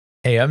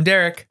Hey, I'm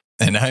Derek.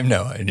 And I'm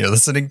Noah, and you're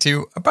listening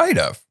to A Bite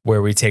Of,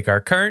 where we take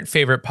our current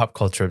favorite pop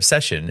culture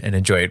obsession and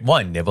enjoy it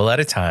one nibble at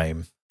a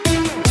time.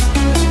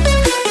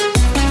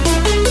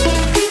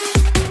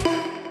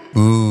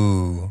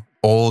 Ooh,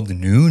 old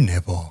new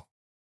nibble.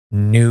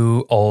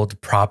 New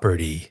old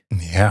property.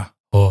 Yeah.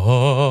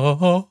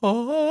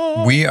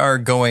 Oh. We are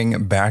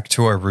going back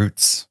to our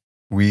roots.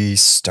 We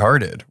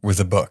started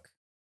with a book,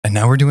 and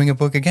now we're doing a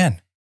book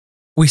again.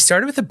 We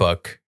started with a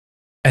book,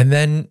 and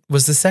then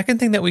was the second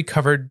thing that we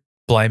covered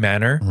Bly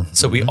Manor. Mm-hmm.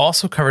 So we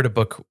also covered a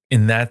book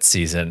in that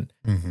season.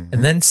 Mm-hmm.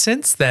 And then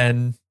since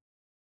then,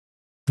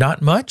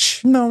 not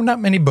much. No, not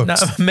many books.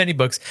 Not many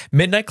books.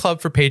 Midnight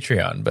Club for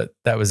Patreon, but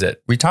that was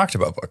it. We talked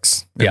about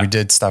books. Yeah. We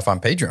did stuff on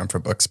Patreon for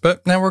books,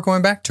 but now we're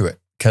going back to it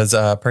because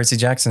Percy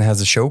Jackson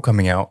has a show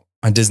coming out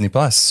on Disney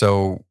Plus.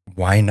 So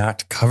why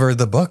not cover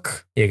the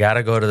book? You got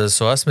to go to the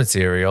source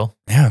material.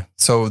 Yeah.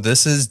 So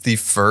this is the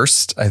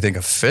first, I think,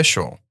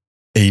 official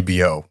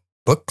ABO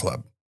book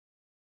club.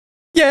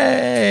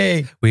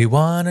 Yay! We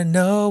want to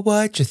know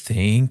what you're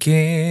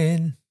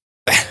thinking.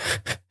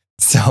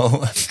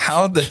 So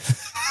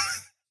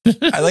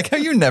I like how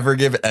you never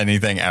give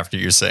anything after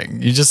you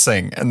sing. You just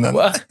sing. And then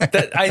Well,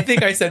 I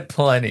think I said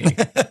plenty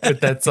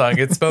with that song.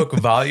 It spoke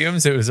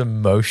volumes. It was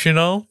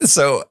emotional.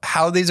 So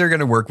how these are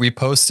going to work, we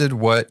posted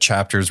what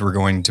chapters we're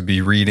going to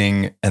be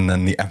reading and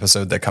then the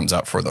episode that comes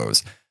out for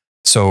those.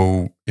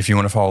 So if you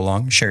want to follow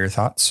along, share your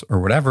thoughts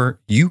or whatever,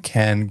 you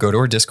can go to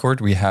our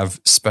Discord. We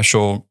have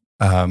special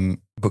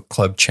book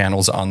club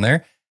channels on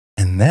there.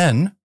 And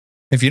then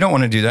if you don't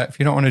want to do that, if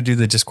you don't want to do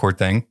the Discord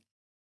thing,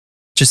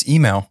 just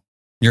email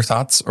your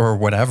thoughts or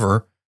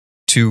whatever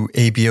to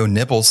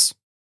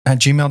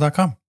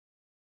abonibbles@gmail.com.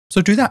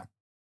 So do that.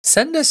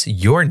 Send us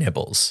your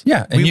nibbles.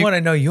 Yeah. And we want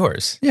to know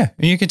yours. Yeah.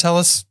 And you can tell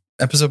us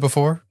episode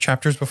before,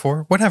 chapters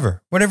before,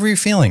 whatever you're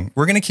feeling.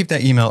 We're going to keep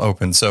that email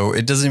open. So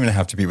it doesn't even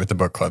have to be with the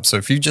book club. So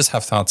if you just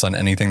have thoughts on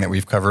anything that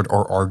we've covered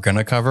or are going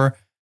to cover,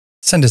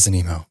 send us an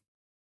email.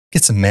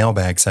 Get some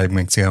mailbag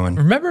segments going.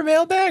 Remember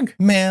Mailbag?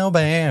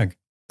 Mailbag.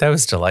 That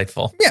was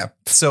delightful. Yeah.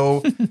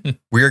 So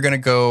we're going to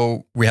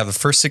go, we have the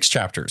first 6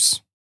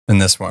 chapters in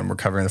this one. We're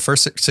covering the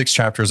first six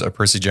chapters of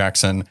Percy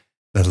Jackson,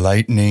 The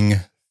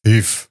Lightning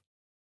Thief.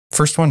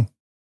 First one.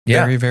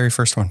 Yeah. Very, very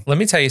first one. Let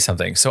me tell you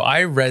something. So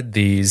I read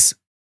these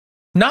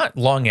not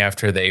long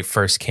after they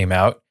first came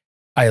out.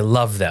 I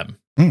love them.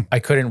 I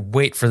couldn't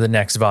wait for the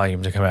next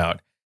volume to come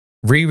out.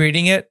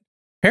 Rereading it,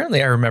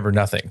 apparently I remember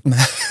nothing.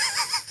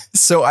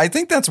 So I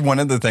think that's one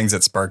of the things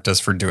that sparked us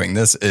for doing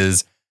this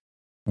is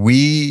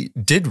we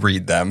did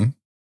read them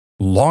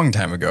long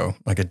time ago,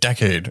 like a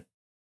decade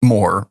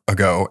more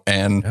ago.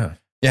 And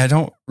yeah, I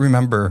don't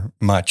remember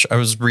much. I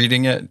was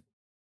reading it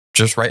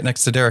just right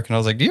next to Derek and I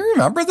was like, do you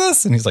remember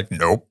this? And he's like,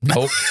 nope.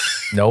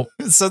 Nope.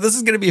 So this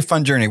is going to be a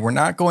fun journey. We're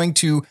not going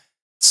to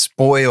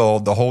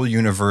spoil the whole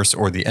universe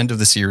or the end of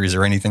the series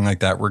or anything like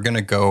that. We're going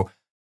to go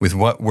with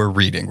what we're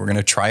reading. We're going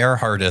to try our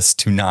hardest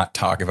to not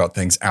talk about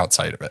things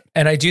outside of it.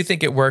 And I do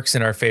think it works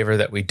in our favor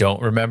that we don't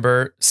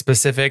remember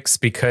specifics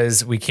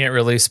because we can't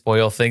really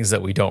spoil things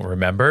that we don't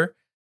remember.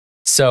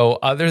 So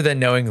other than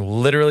knowing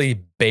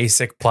literally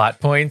basic plot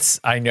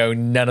points, I know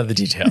none of the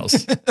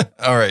details.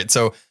 All right.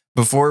 So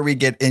before we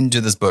get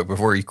into this book,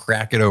 before we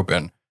crack it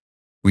open,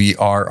 we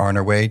are on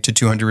our way to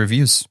 200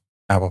 reviews,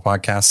 Apple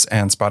Podcasts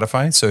and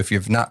Spotify. So if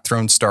you've not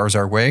thrown stars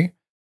our way,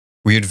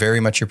 we would very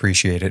much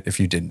appreciate it if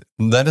you did.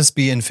 Let us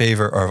be in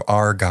favor of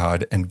our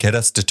God and get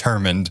us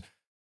determined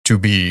to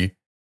be,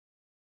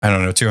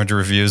 200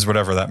 reviews,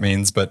 whatever that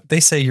means. But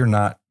they say you're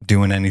not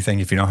doing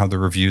anything if you don't have the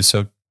reviews.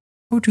 So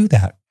go do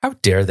that. How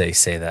dare they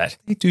say that?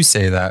 They do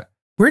say that.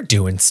 We're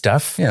doing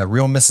stuff. Yeah,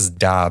 real Mrs.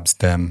 Dobbs,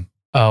 them.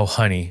 Oh,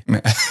 honey,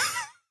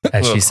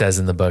 as she says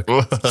in the book.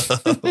 Oh,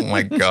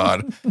 my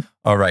God.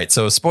 All right.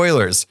 So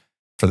spoilers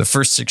for the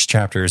first 6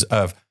 chapters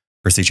of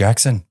Percy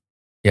Jackson.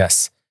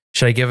 Yes.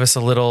 Should I give us a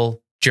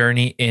little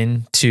journey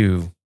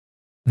into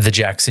the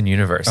Jackson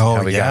universe? Oh,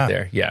 how we yeah. got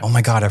there? Yeah. Oh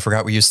my God, I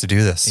forgot we used to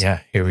do this.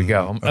 Yeah, here we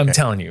go. I'm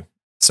telling you.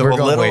 So We're a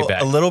going way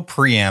back. little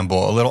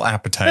preamble, a little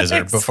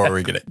appetizer before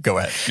we get it. Go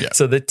ahead. Yeah.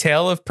 So the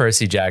tale of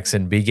Percy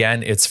Jackson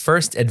began its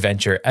first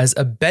adventure as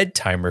a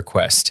bedtime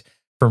request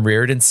from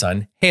Reardon's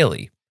son,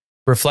 Haley,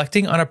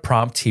 reflecting on a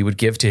prompt he would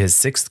give to his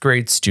 6th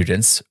grade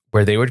students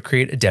where they would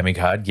create a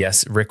demigod.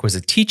 Yes, Rick was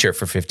a teacher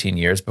for 15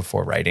 years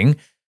before writing.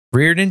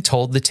 Reardon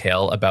told the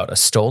tale about a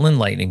stolen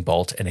lightning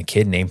bolt and a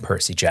kid named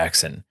Percy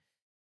Jackson.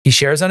 He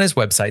shares on his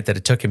website that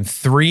it took him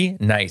 3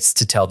 nights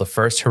to tell the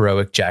first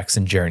heroic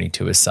Jackson journey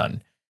to his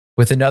son.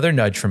 With another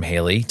nudge from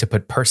Haley to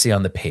put Percy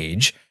on the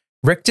page,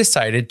 Rick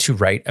decided to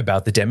write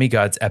about the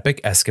demigod's epic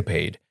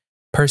escapade.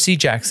 Percy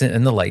Jackson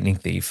and the Lightning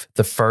Thief,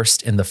 the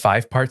first in the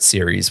 5-part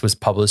series, was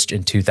published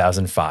in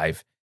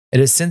 2005. It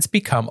has since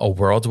become a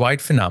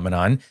worldwide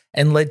phenomenon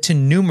and led to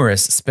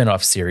numerous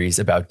spin-off series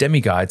about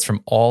demigods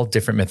from all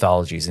different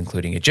mythologies,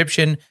 including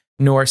Egyptian,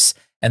 Norse,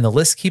 and the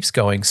list keeps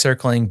going,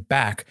 circling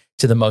back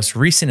to the most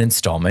recent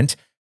installment,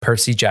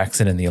 Percy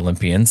Jackson and the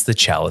Olympians, The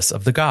Chalice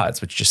of the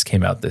Gods, which just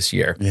came out this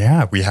year.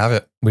 Yeah, we have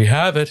it. We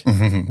have it.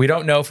 We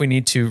don't know if we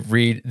need to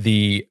read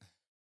the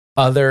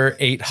other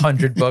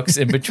 800 books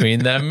in between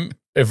them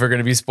if we're going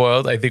to be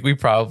spoiled? I think we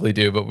probably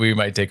do, but we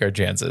might take our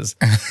chances.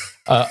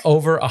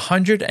 Over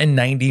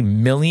 190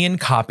 million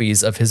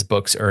copies of his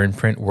books are in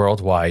print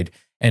worldwide,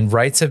 and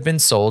rights have been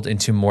sold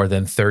into more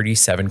than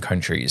 37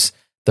 countries.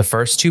 The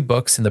first two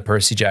books in the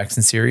Percy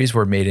Jackson series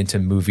were made into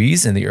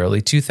movies in the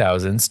early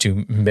 2000s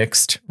to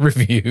mixed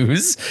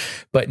reviews,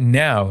 but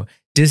now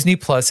Disney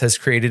Plus has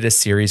created a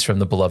series from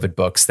the beloved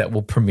books that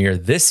will premiere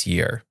this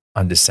year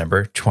on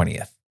December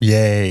 20th.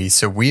 Yay.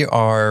 So we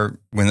are,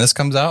 when this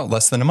comes out,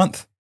 less than a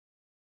month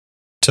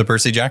to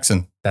Percy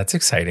Jackson. That's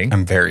exciting.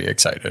 I'm very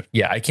excited.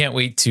 Yeah, I can't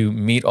wait to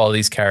meet all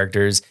these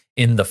characters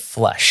in the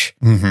flesh.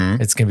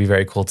 Mm-hmm. It's going to be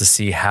very cool to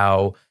see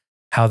how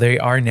they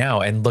are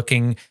now and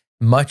looking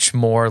much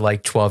more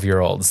like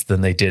 12-year-olds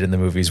than they did in the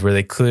movies, where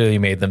they clearly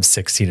made them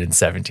 16 and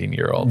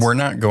 17-year-olds. We're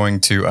not going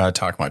to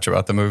talk much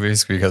about the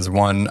movies because,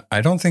 one, I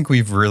don't think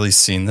we've really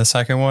seen the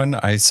second one.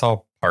 I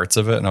saw parts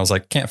of it and I was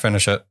like, can't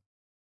finish it.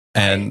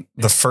 And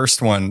the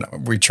first one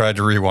we tried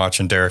to rewatch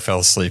and Derek fell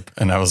asleep.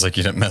 And I was like,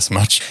 you didn't miss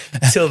much.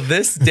 Till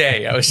this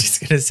day, I was just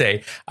going to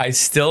say, I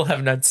still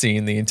have not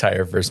seen the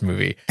entire first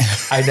movie.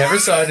 I never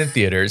saw it in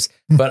theaters,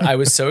 but I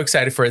was so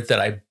excited for it that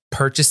I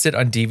purchased it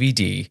on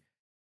DVD.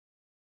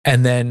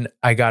 And then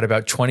I got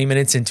about 20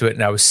 minutes into it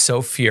and I was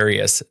so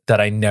furious that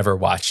I never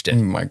watched it.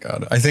 Oh my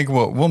God. I think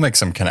we'll make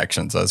some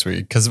connections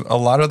because a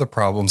lot of the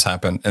problems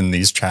happen in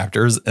these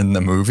chapters in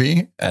the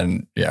movie.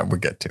 And yeah, we'll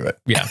get to it.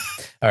 Yeah.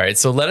 All right.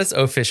 So let us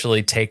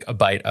officially take a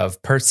bite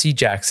of Percy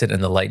Jackson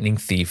and the Lightning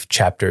Thief,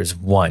 chapters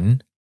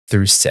 1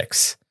 through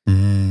 6.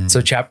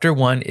 So chapter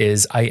 1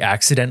 is I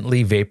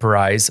accidentally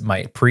vaporize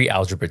my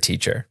pre-algebra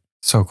teacher.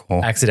 So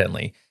cool.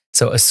 Accidentally.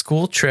 So a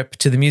school trip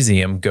to the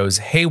museum goes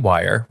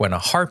haywire when a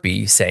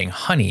harpy saying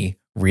honey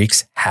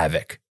wreaks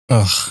havoc.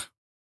 Ugh.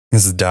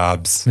 Mrs.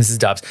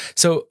 Dobbs.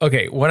 So,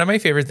 okay, one of my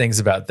favorite things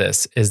about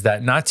this is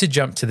that, not to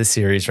jump to the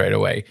series right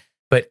away,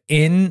 but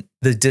in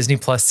the Disney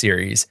Plus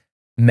series,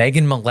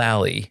 Megan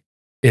Mullally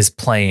is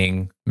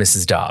playing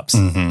Mrs. Dobbs.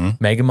 Mm-hmm.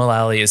 Megan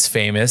Mullally is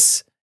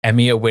famous,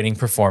 Emmy-winning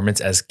performance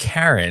as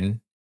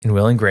Karen in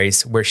Will and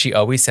Grace, where she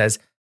always says,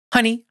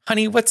 honey,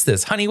 what's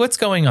this? Honey, what's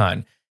going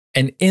on?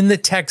 And in the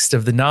text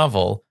of the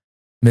novel,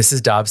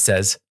 Mrs. Dobbs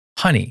says,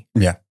 honey.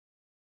 Yeah.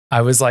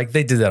 I was like,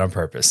 they did that on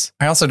purpose.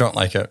 I also don't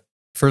like it.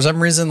 For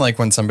some reason, like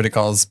when somebody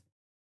calls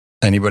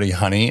anybody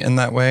honey in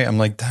that way, I'm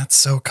like, that's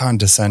so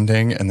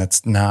condescending and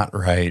that's not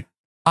right.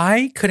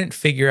 I couldn't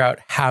figure out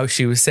how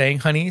she was saying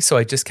honey, so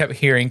I just kept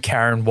hearing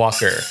Karen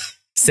Walker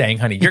saying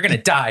honey. You're going to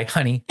die,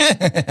 honey.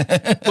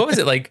 What was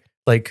it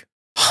like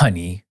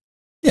honey?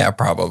 Yeah,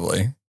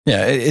 probably.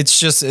 Yeah,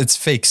 it's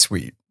fake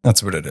sweet.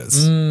 That's what it is.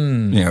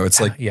 It's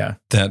like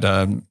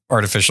that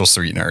artificial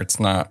sweetener. It's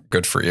not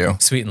good for you.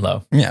 Sweet and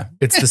low. Yeah.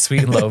 It's the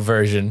sweet and low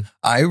version.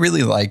 I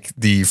really like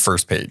the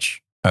first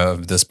page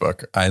of this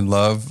book. I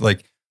love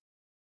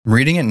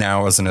reading it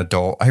now as an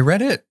adult. I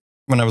read it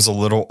when I was a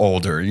little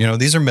older.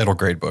 These are middle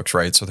grade books,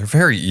 right? So they're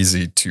very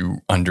easy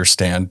to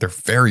understand. They're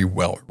very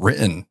well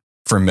written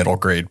for a middle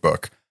grade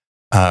book.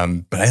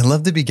 But I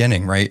love the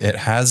beginning, right? It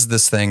has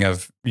this thing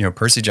of,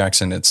 Percy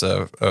Jackson. It's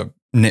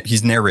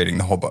he's narrating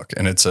the whole book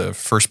and it's a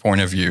first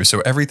point of view. So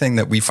everything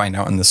that we find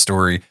out in the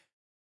story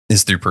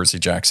is through Percy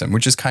Jackson,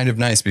 which is kind of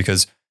nice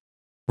because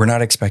we're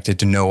not expected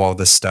to know all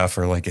this stuff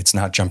or it's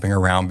not jumping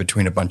around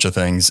between a bunch of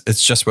things.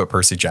 It's just what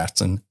Percy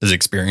Jackson is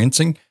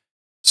experiencing.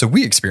 So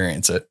we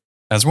experience it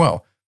as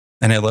well.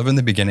 And I love in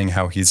the beginning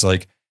how he's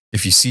like,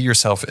 if you see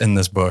yourself in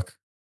this book,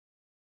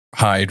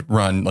 hide,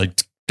 run,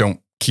 don't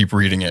keep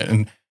reading it.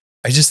 And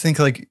I just think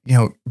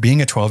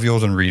being a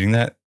 12-year-old and reading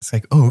that, it's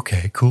like, oh,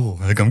 okay, cool.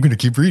 I'm going to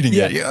keep reading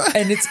it. Yeah.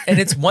 And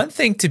it's one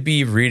thing to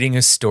be reading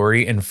a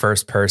story in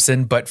first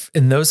person, but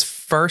in those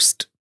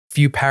first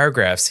few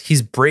paragraphs,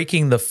 he's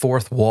breaking the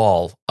fourth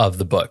wall of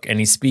the book and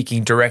he's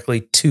speaking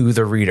directly to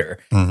the reader.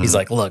 Mm-hmm. He's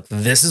like, look,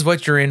 this is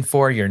what you're in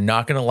for. You're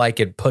not going to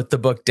like it. Put the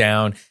book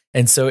down.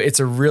 And so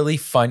it's a really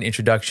fun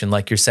introduction,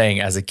 like you're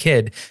saying, as a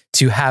kid,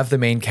 to have the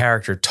main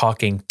character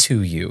talking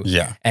to you.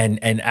 Yeah.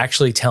 And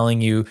actually telling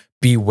you,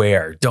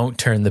 beware, don't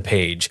turn the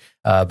page.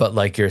 But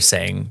like you're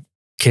saying,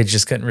 kids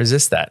just couldn't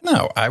resist that.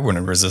 No, I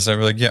wouldn't resist. I'd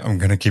be like, yeah, I'm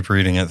going to keep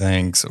reading it.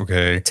 Thanks.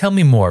 Okay. Tell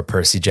me more,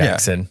 Percy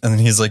Jackson. Yeah. And then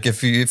he's like,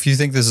 if you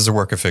think this is a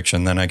work of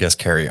fiction, then I guess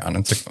carry on.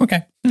 It's like,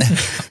 okay.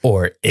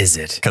 Or is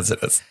it? Because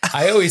it is.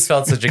 I always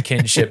felt such a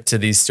kinship to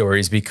these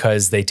stories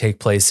because they take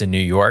place in New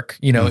York,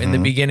 in the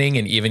beginning,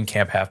 and even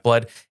Camp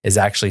Half-Blood is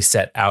actually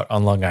set out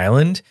on Long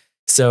Island.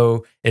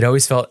 So it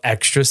always felt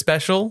extra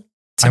special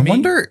to me. I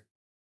wonder,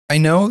 I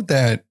know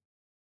that,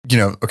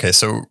 okay,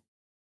 so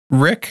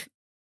Rick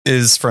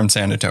is from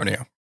San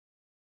Antonio.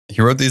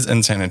 He wrote these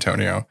in San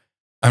Antonio.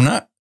 I'm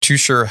not too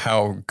sure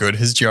how good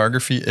his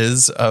geography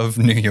is of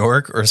New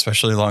York or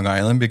especially Long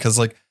Island because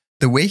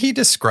the way he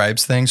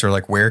describes things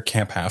or where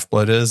Camp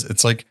Half-Blood is,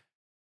 it's like,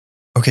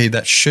 okay,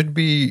 that should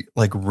be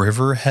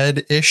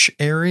Riverhead-ish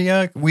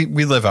area. We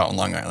live out in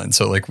Long Island,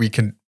 so we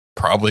could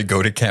probably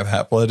go to Camp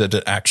Half-Blood if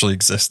it actually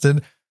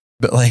existed.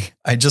 But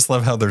I just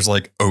love how there's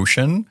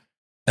ocean,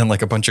 and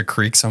like a bunch of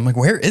creeks. I'm like,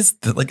 where is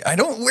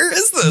where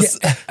is this?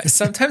 Yeah.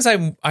 Sometimes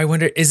I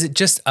wonder, is it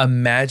just a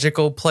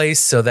magical place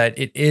so that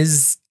it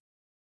is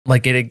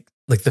like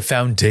the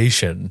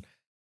foundation,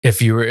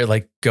 if you were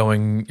like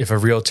going, if a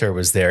realtor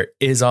was there,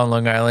 is on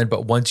Long Island,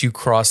 but once you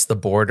cross the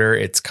border,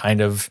 it's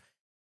kind of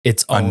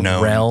its own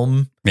Unknown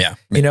realm. Yeah.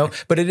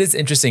 But it is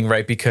interesting,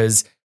 right?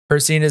 Because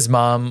Percy and his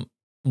mom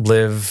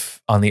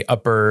live on the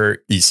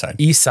upper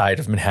east side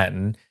of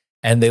Manhattan,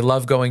 and they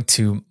love going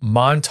to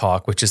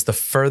Montauk, which is the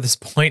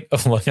furthest point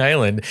of Long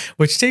Island,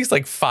 which takes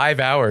like 5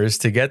 hours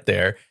to get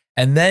there.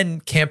 And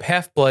then Camp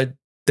Half-Blood,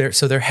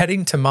 they're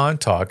heading to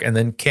Montauk, and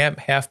then Camp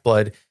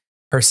Half-Blood,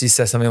 Percy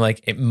says something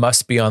like, it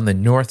must be on the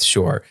North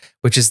Shore,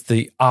 which is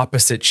the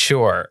opposite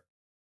shore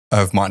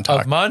of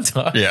Montauk.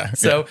 Yeah.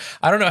 So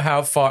I don't know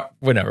how far,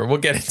 whatever, we'll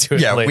get into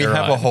it later. We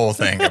have on. a whole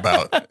thing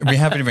about, we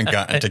haven't even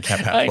gotten to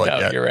Camp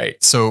Half-Blood yet. You're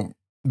right. So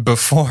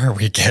before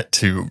we get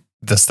to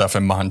the stuff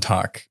in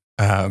Montauk,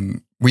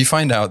 we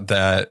find out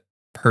that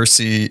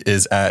Percy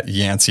is at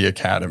Yancey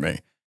Academy,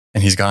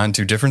 and he's gone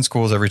to different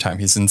schools every time.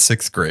 He's in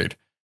 6th grade,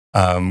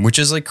 which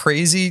is like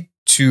crazy.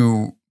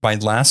 My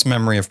last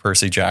memory of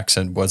Percy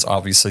Jackson was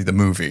obviously the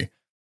movie.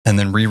 And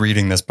then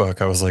rereading this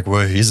book, I was like,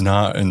 well, he's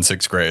not in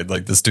 6th grade.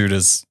 Like, this dude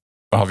is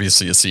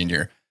obviously a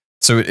senior.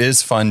 So it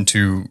is fun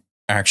to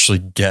actually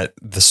get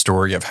the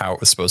story of how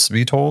it was supposed to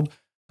be told.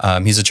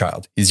 He's a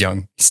child. He's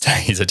young.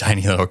 He's a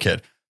tiny little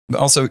kid. But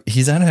also,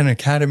 he's at an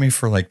academy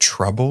for like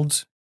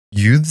troubled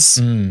youths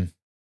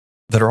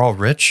that are all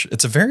rich.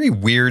 It's a very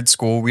weird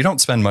school. We don't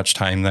spend much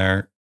time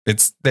there.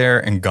 It's there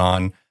and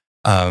gone.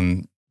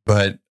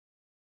 But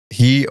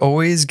he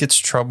always gets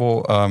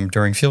trouble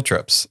during field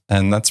trips.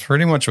 And that's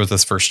pretty much what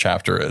this first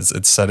chapter is.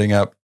 It's setting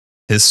up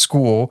his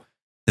school,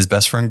 his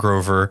best friend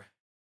Grover,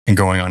 and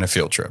going on a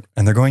field trip.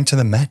 And they're going to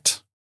the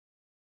Met.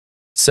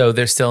 So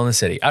they're still in the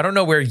city. I don't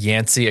know where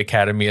Yancey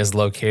Academy is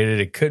located.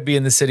 It could be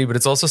in the city, but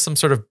it's also some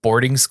sort of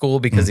boarding school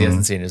because he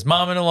hasn't seen his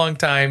mom in a long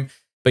time.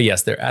 But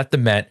yes, they're at the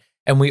Met.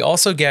 And we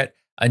also get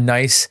a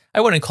nice,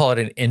 I wouldn't call it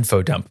an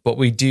info dump, but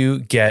we do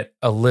get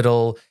a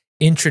little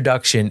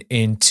introduction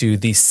into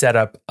the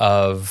setup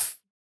of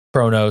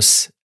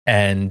Kronos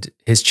and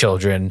his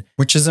children,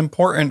 which is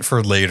important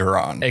for later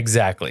on.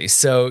 Exactly.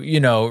 So,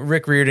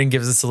 Rick Riordan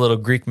gives us a little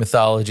Greek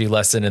mythology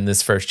lesson in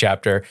this first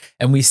chapter,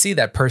 and we see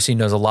that Percy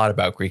knows a lot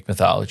about Greek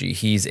mythology.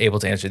 He's able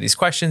to answer these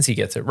questions. He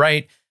gets it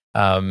right.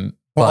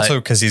 Also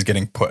because he's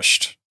getting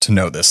pushed to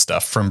know this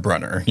stuff from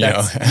Brunner.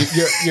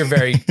 You're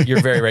very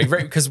right.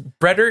 Right, because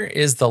Brunner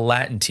is the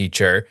Latin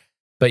teacher,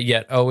 but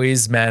yet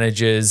always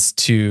manages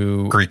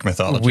to Greek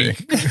mythology.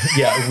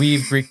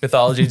 Weave Greek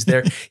mythologies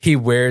there. He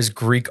wears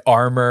Greek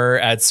armor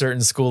at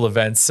certain school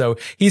events. So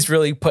he's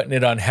really putting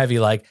it on heavy,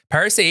 like,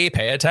 Percy,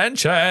 pay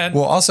attention.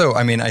 Well, also,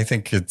 I mean, I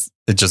think it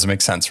just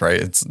makes sense,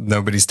 right?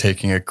 Nobody's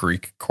taking a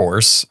Greek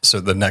course. So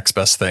the next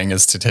best thing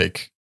is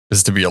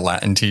to be a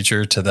Latin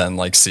teacher to then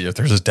like see if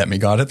there's a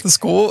demigod at the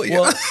school.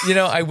 Well,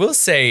 I will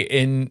say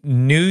in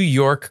New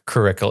York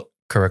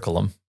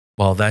curriculum,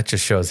 well, that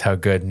just shows how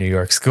good New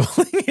York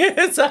schooling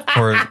is.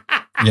 Or,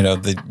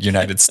 the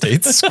United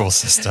States school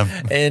system.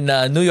 In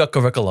New York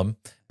curriculum,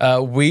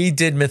 we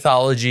did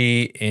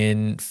mythology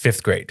in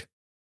 5th grade.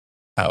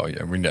 Oh,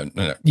 yeah. We know.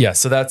 No. Yeah.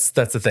 So that's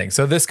the thing.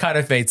 So this kind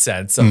of made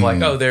sense. I'm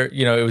like,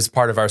 it was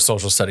part of our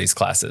social studies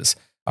classes,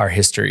 our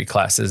history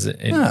classes.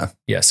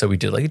 So we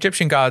did like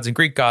Egyptian gods and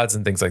Greek gods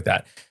and things like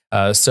that.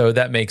 So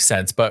that makes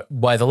sense. But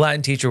why the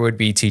Latin teacher would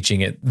be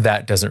teaching it,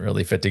 that doesn't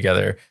really fit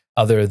together,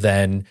 other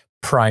than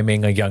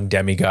priming a young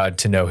demigod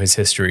to know his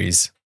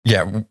histories.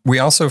 Yeah, we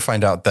also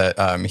find out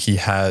that he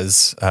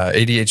has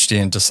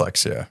ADHD and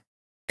dyslexia.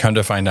 Come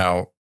to find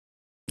out,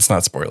 it's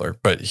not spoiler,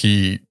 but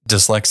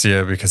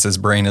dyslexia because his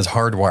brain is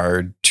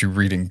hardwired to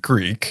reading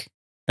Greek,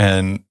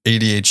 and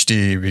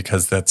ADHD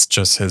because that's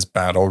just his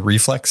battle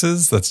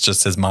reflexes. That's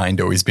just his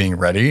mind always being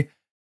ready.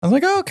 I was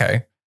like, oh,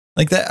 okay.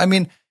 Like that. I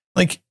mean,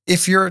 like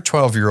if you're a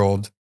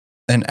 12-year-old,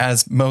 and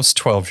as most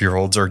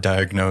 12-year-olds are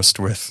diagnosed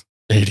with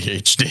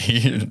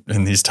ADHD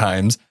in these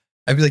times,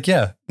 I'd be like,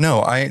 yeah,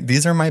 no,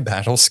 these are my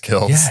battle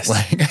skills. Yes.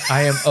 Like,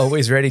 I am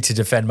always ready to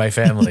defend my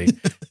family,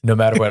 no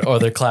matter what, or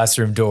the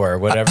classroom door,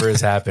 whatever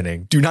is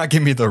happening. Do not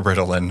give me the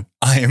Ritalin.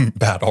 I am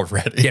battle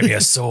ready. Give me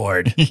a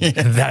sword. Yeah.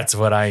 That's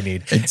what I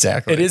need.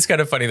 Exactly. It is kind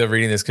of funny though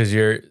reading this because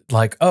you're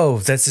like, oh,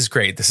 this is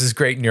great. This is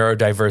great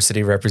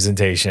neurodiversity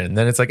representation. And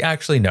then it's like,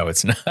 actually, no,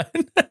 it's not.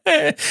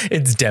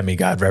 It's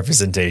demigod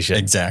representation.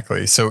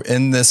 Exactly. So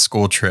in this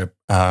school trip,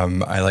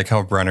 I like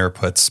how Brunner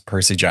puts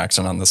Percy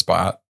Jackson on the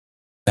spot.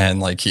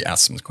 And like he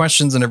asks him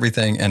questions and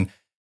everything. And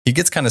he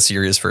gets kind of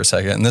serious for a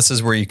second. And this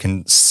is where you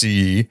can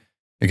see,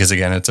 because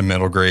again, it's a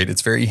middle grade.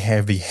 It's very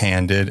heavy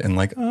handed and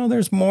like, oh,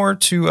 there's more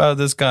to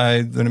this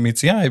guy than it meets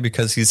the eye,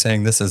 because he's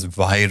saying this is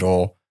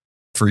vital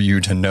for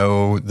you to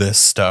know this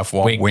stuff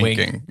while winking.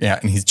 Wink. Yeah.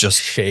 And he's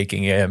just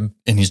shaking him.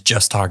 And he's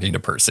just talking to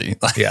Percy.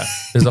 Yeah.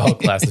 There's a whole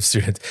class of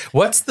students.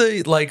 What's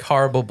the like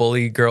horrible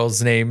bully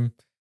girl's name?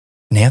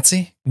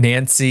 Nancy?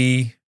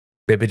 Bibbidi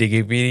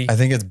Gibbidi. I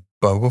think it's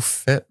Boba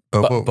Fett.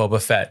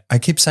 Boba Fett. I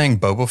keep saying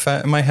Boba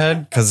Fett in my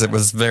head because it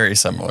was very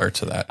similar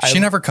to that. She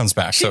never comes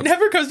back. She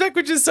never comes back,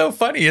 which is so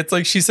funny. It's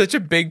like she's such a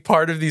big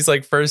part of these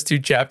like first two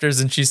chapters,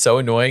 and she's so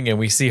annoying, and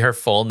we see her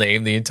full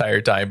name the entire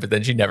time, but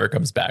then she never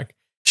comes back.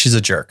 She's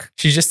a jerk.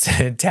 She's just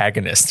an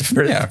antagonist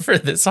for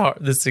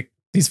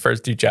these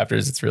first two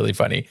chapters. It's really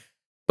funny.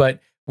 But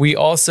we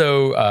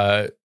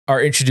also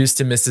are introduced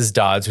to Mrs.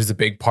 Dodds, who's a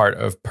big part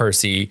of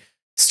Percy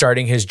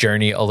starting his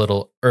journey a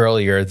little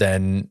earlier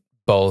than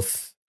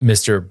both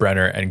Mr.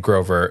 Brenner and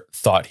Grover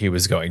thought he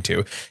was going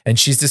to. And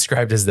she's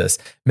described as this.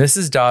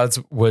 Mrs. Dodds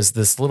was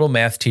this little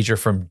math teacher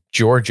from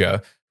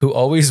Georgia who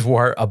always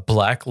wore a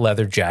black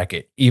leather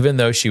jacket, even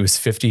though she was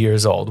 50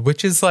 years old,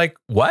 which is like,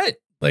 what?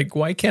 Like,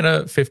 why can't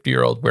a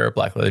 50-year-old wear a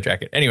black leather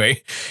jacket?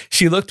 Anyway,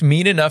 she looked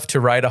mean enough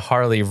to ride a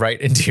Harley right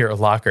into your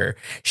locker.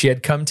 She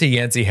had come to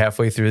Yancey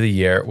halfway through the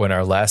year when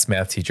our last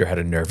math teacher had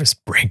a nervous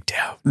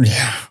breakdown.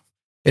 Yeah.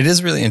 It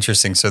is really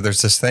interesting. So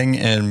there's this thing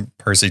in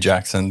Percy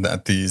Jackson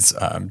that these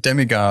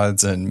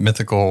demigods and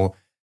mythical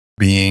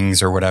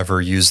beings or whatever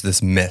use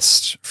this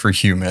mist for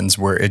humans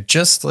where it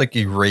just like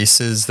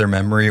erases their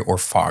memory or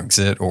fogs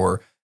it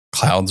or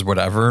clouds,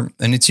 whatever.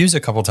 And it's used a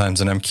couple times.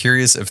 And I'm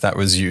curious if that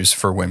was used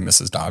for when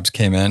Mrs. Dobbs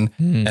came in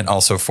and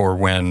also for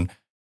when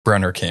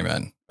Brenner came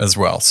in as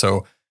well.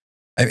 So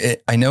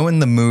I know in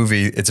the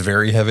movie, it's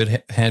very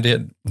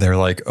heavy-handed. They're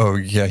like, oh,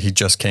 yeah, he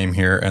just came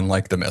here and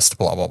like the mist,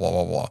 blah, blah, blah,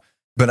 blah, blah.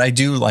 But I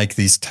do like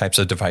these types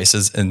of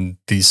devices in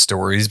these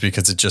stories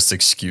because it just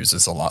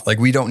excuses a lot. Like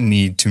we don't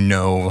need to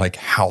know like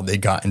how they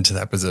got into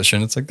that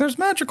position. It's like there's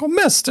magical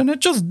mist and it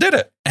just did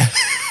it.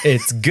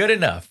 It's good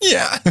enough.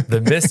 Yeah.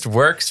 The mist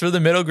works for the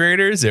middle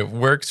graders. It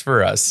works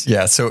for us.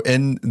 Yeah. So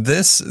in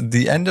this,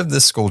 the end of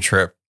this school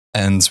trip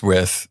ends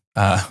with,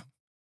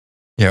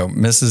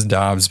 Mrs.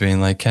 Dobbs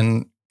being like,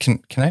 can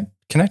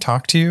I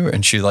talk to you?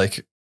 And she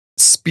like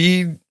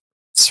speeds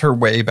her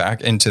way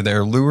back into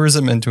there, lures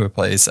him into a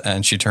place,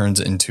 and she turns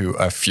into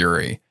a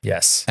fury.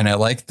 Yes. And I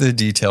like the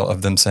detail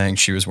of them saying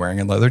she was wearing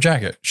a leather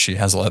jacket. She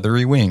has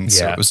leathery wings.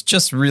 Yeah. So it was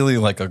just really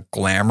like a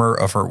glamour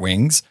of her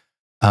wings.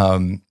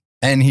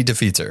 And he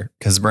defeats her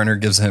because Brenner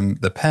gives him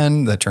the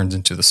pen that turns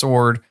into the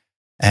sword.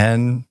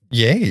 And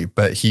yay,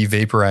 but he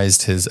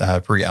vaporized his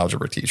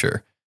pre-algebra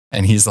teacher.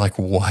 And he's like,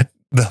 what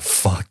the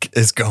fuck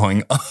is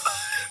going on?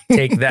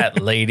 Take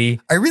that,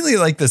 lady. I really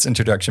like this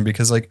introduction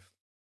because like,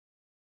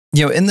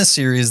 in this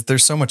series,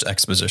 there's so much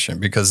exposition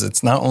because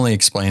it's not only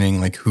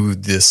explaining like who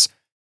this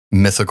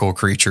mythical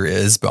creature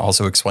is, but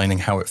also explaining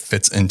how it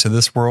fits into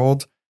this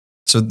world.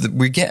 So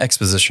we get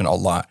exposition a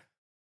lot.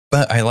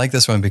 But I like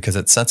this one because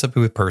it sets up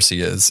who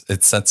Percy is.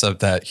 It sets up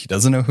that he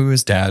doesn't know who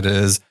his dad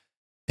is.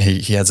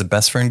 He has a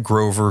best friend,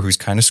 Grover, who's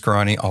kind of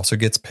scrawny, also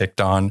gets picked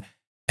on.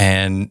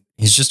 And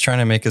he's just trying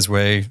to make his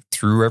way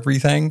through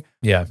everything.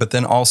 Yeah. But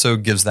then also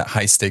gives that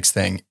high stakes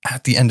thing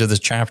at the end of the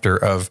chapter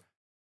of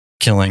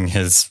killing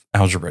his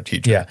algebra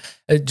teacher. Yeah.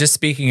 Just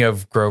speaking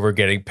of Grover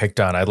getting picked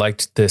on, I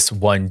liked this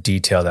one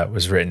detail that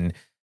was written.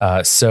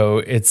 So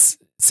it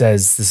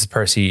says, this is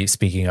Percy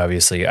speaking,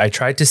 obviously. I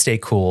tried to stay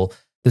cool.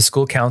 The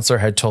school counselor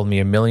had told me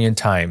a million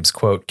times,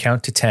 quote,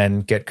 count to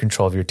 10, get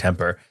control of your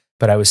temper.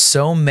 But I was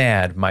so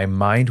mad, my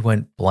mind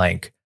went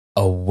blank.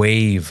 A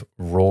wave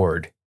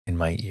roared in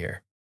my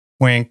ear.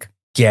 Wink.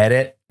 Get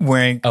it?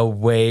 Wink. A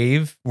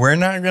wave. We're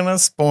not going to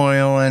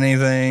spoil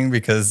anything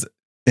because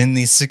in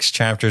these 6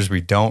 chapters,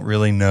 we don't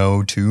really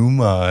know too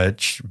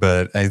much,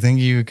 but I think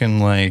you can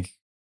like,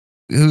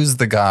 who's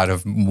the god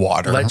of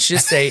water? Let's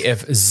just say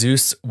if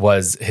Zeus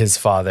was his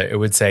father, it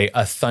would say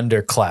a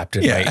thunder clapped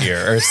in my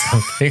ear or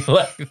something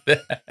like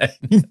that.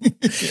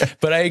 Yeah.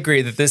 But I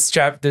agree that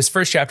this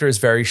first chapter is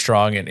very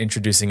strong in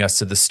introducing us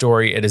to the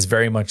story. It is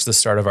very much the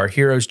start of our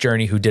hero's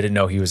journey who didn't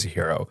know he was a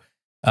hero.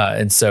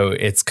 And so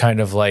it's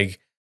kind of like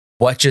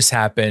what just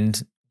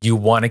happened. You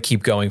want to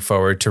keep going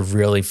forward to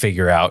really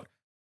figure out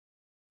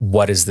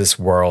what is this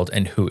world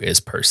and who is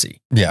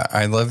Percy. Yeah,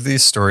 I love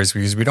these stories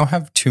because we don't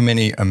have too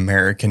many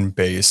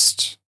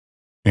American-based,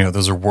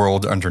 those are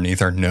world underneath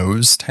our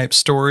nose type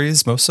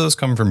stories. Most of those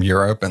come from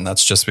Europe, and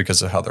that's just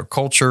because of how their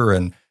culture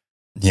and,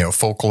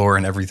 folklore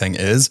and everything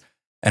is.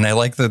 And I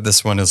like that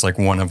this one is like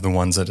one of the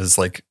ones that is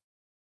like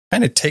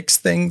kind of takes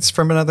things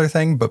from another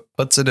thing, but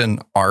puts it in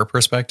our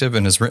perspective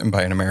and is written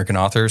by an American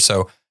author.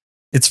 So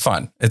it's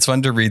fun. It's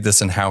fun to read this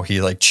and how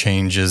he like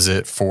changes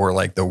it for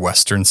like the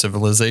Western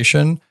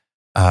civilization.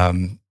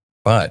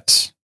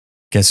 But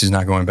guess who's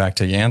not going back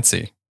to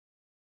Yancey?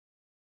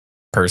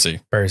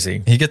 Percy.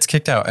 He gets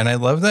kicked out. And I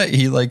love that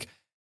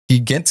he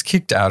gets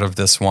kicked out of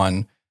this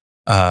one.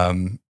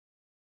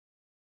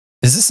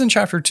 Is this in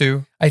chapter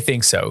 2? I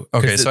think so.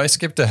 Okay, so I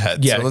skipped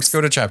ahead. Yeah, so let's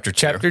go to chapter 2.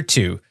 Chapter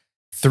 2.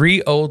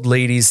 3 old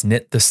ladies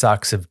knit the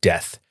socks of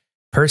death.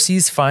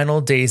 Percy's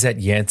final days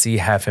at Yancey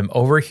have him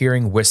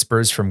overhearing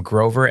whispers from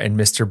Grover and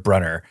Mr.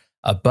 Brunner.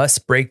 A bus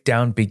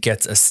breakdown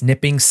begets a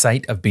snipping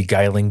sight of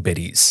beguiling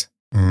biddies.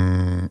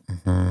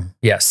 Mm-hmm.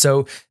 Yeah,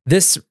 so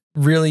this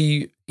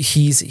really,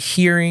 he's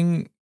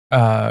hearing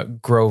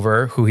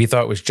Grover, who he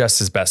thought was just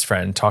his best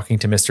friend, talking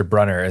to Mr.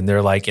 Brunner, and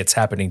they're like, it's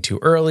happening too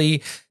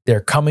early. They're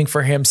coming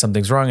for him.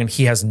 Something's wrong. And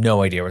he has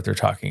no idea what they're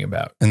talking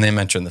about. And they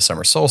mentioned the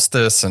summer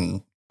solstice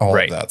and all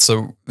of that.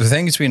 So the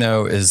things we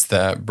know is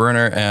that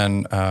Brunner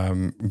and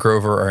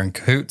Grover are in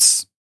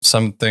cahoots,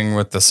 something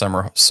with the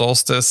summer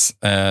solstice,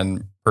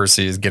 and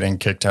Percy is getting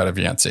kicked out of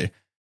Yancey.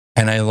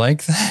 And I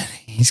like that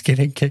he's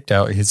getting kicked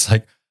out. He's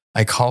like,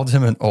 I called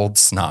him an old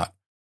snot.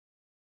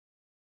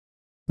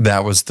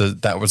 That was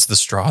the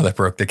straw that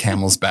broke the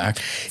camel's back.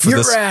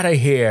 You're out of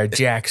here,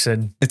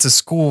 Jackson. It's a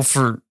school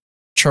for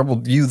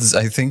troubled youths.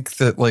 I think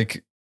that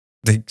like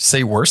they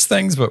say worse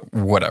things, but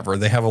whatever.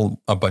 They have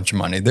a bunch of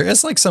money. There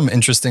is like some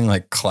interesting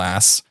like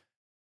classism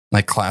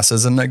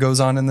that goes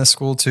on in this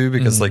school too,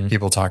 because like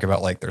people talk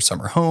about like their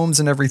summer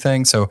homes and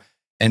everything. So,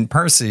 and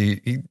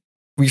Percy,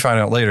 we find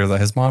out later that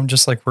his mom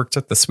just like worked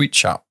at the sweet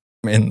shop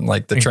in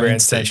like the train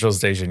Grand station. Central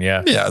Station.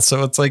 Yeah. Yeah.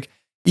 So it's like,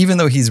 even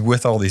though he's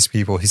with all these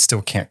people, he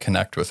still can't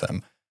connect with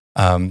them.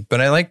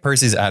 But I like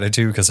Percy's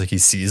attitude because like he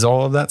sees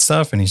all of that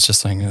stuff and he's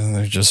just like,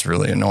 they're just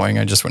really annoying.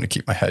 I just want to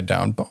keep my head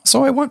down.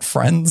 So I want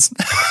friends.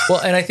 Well,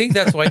 and I think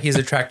that's why he's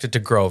attracted to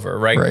Grover,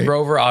 right?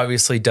 Grover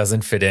obviously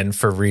doesn't fit in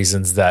for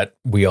reasons that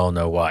we all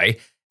know why.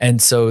 And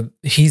so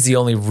he's the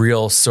only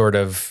real sort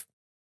of,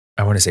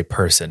 I want to say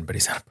person, but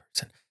he's not a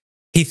person.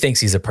 He thinks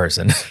he's a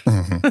person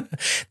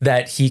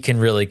that he can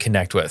really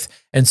connect with.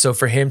 And so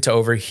for him to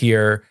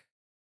overhear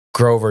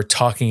Grover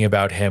talking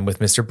about him with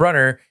Mr.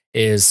 Brunner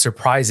is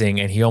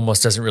surprising, and he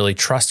almost doesn't really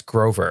trust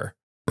Grover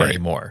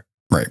anymore.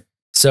 Right.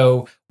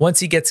 So once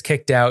he gets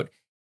kicked out,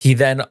 he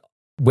then,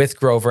 with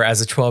Grover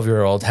as a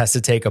 12-year-old, has to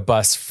take a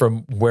bus from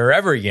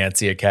wherever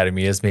Yancey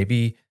Academy is,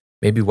 maybe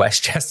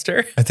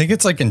Westchester. I think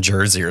it's like in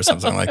Jersey or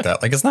something like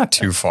that. Like it's not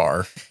too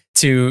far.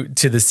 To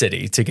the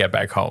city to get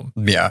back home.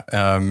 Yeah.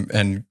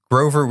 And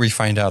Grover, we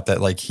find out that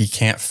like he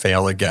can't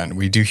fail again.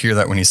 We do hear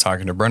that when he's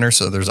talking to Brunner.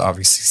 So there's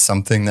obviously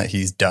something that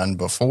he's done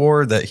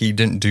before that he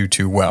didn't do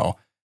too well.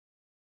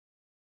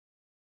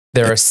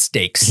 There are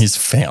stakes. He's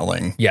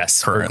failing.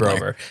 Yes, currently. for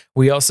Grover.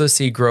 We also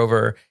see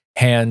Grover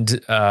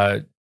hand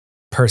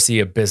Percy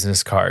a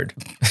business card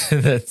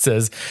that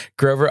says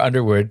Grover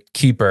Underwood,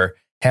 keeper,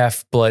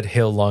 Half-Blood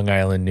Hill, Long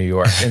Island, New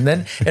York. And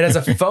then it has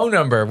a phone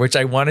number, which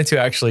I wanted to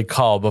actually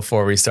call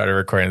before we started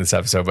recording this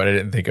episode, but I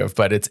didn't think of.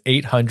 But it's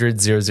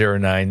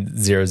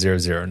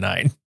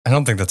 800-009-0009. I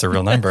don't think that's a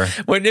real number.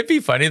 Wouldn't it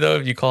be funny, though,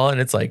 if you call and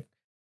it's like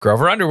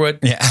Grover Underwood?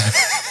 Yeah,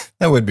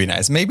 that would be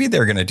nice. Maybe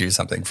they're going to do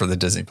something for the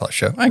Disney Plus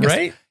show. I guess.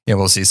 Right? Yeah,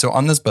 we'll see. So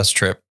on this bus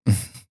trip,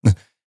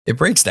 it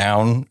breaks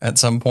down at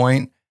some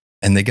point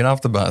and they get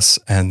off the bus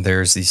and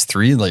there's these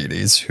three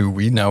ladies who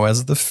we know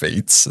as the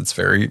Fates. It's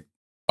very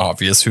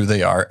obvious who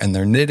they are, and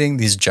they're knitting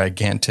these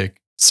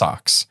gigantic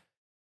socks.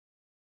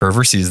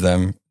 Grover sees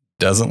them,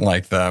 doesn't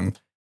like them,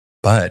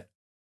 but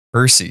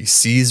Percy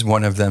sees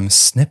one of them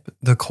snip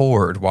the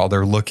cord while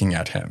they're looking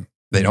at him.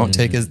 They don't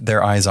take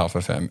their eyes off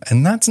of him.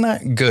 And that's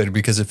not good,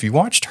 because if you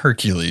watched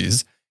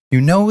Hercules,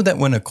 you know that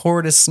when a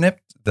cord is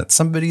snipped, that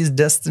somebody's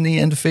destiny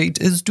and fate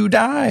is to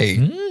die.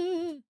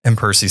 And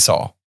Percy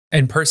saw.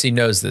 And Percy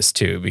knows this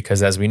too,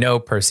 because as we know,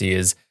 Percy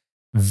is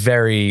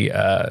very...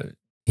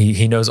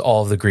 He knows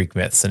all of the Greek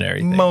myths and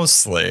everything.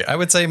 Mostly. I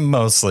would say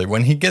mostly.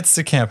 When he gets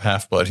to Camp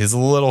Half-Blood, he's a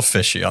little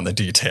fishy on the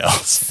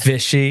details.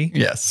 Fishy?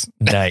 Yes.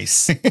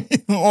 Nice. A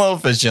little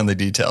fishy on the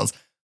details.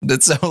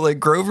 But so like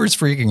Grover's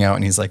freaking out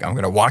and he's like, I'm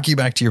going to walk you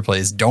back to your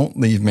place. Don't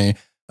leave me.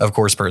 Of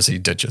course, Percy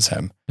ditches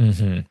him.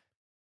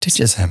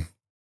 Ditches him.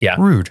 Yeah.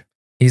 Rude.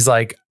 He's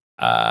like,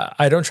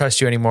 I don't trust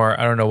you anymore.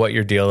 I don't know what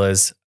your deal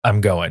is.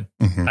 I'm going.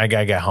 I got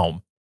to get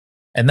home.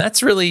 And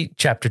that's really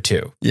chapter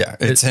 2. Yeah,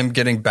 it's him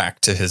getting back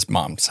to his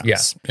mom's house.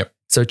 Yeah. Yep.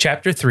 So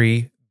chapter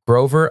 3,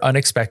 Grover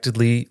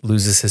unexpectedly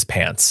loses his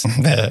pants.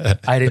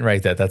 I didn't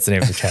write that. That's the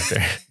name of the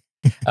chapter.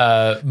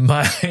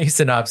 My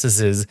synopsis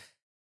is,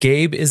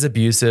 Gabe is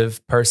abusive.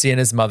 Percy and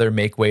his mother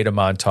make way to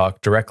Montauk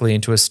directly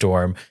into a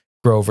storm.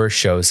 Grover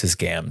shows his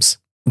gams.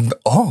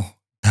 Oh,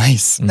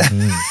 nice.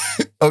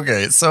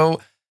 Okay, so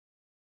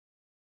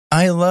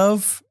I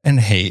love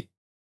and hate.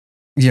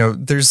 You know,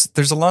 there's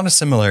a lot of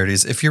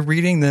similarities. If you're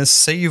reading this,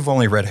 say you've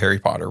only read Harry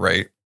Potter,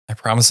 right? I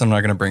promise I'm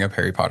not going to bring up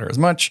Harry Potter as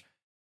much.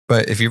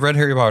 But if you read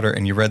Harry Potter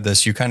and you read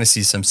this, you kind of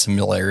see some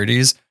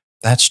similarities.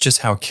 That's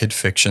just how kid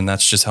fiction,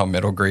 that's just how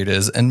middle grade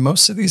is. And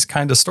most of these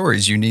kind of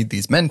stories, you need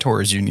these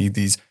mentors, you need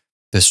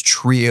this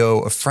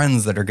trio of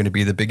friends that are going to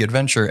be the big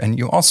adventure. And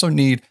you also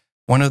need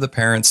one of the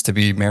parents to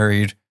be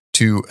married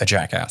to a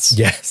jackass.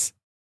 Yes.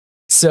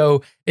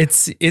 So it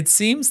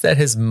seems that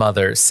his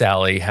mother,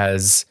 Sally,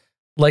 has...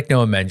 Like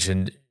Noah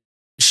mentioned,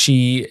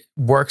 she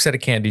works at a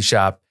candy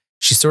shop.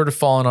 She's sort of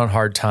fallen on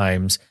hard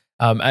times.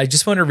 I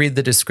just want to read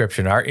the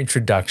description, our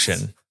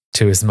introduction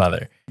to his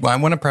mother. Well, I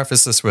want to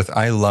preface this with,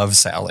 I love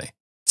Sally.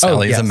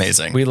 Sally is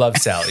amazing. We love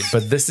Sally,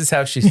 but this is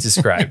how she's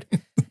described.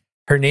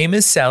 Her name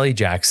is Sally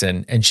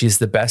Jackson, and she's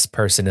the best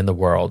person in the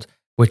world,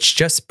 which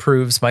just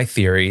proves my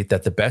theory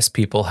that the best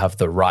people have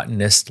the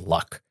rottenest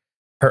luck.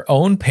 Her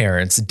own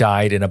parents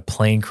died in a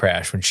plane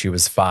crash when she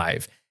was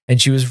 5. And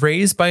she was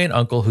raised by an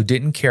uncle who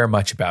didn't care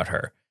much about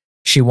her.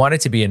 She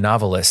wanted to be a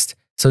novelist,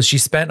 so she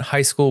spent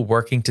high school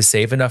working to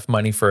save enough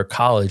money for a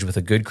college with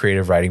a good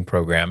creative writing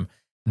program.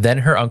 Then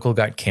her uncle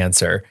got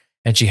cancer,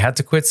 and she had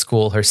to quit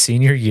school her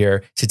senior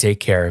year to take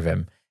care of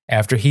him.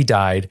 After he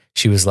died,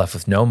 she was left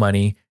with no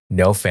money,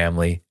 no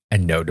family,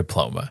 and no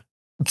diploma.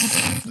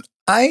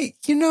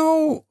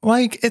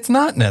 It's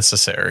not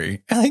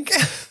necessary.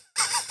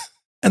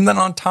 And then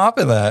on top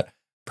of that,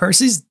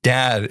 Percy's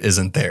dad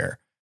isn't there.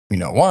 We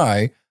know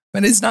why,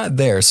 but he's not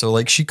there. So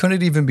like she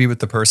couldn't even be with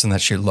the person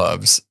that she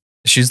loves.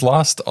 She's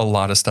lost a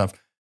lot of stuff.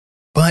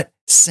 But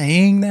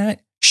saying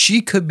that,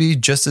 she could be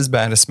just as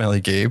bad as Smelly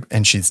Gabe,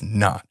 and she's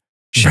not.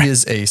 She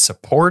is a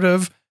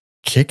supportive,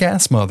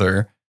 kick-ass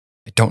mother.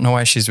 I don't know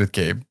why she's with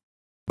Gabe,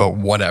 but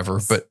whatever.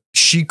 But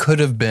she could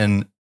have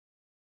been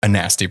a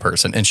nasty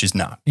person, and she's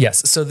not.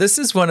 Yes. So this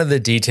is one of the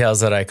details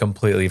that I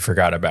completely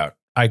forgot about.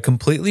 I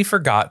completely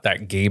forgot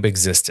that Gabe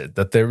existed,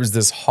 that there was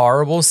this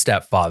horrible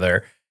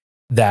stepfather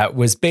that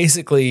was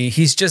basically,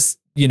 he's just,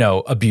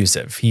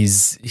 abusive.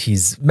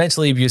 He's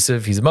mentally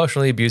abusive. He's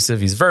emotionally abusive.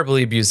 He's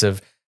verbally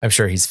abusive. I'm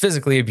sure he's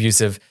physically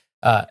abusive.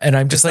 And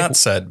I'm just it's not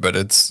said, but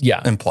it's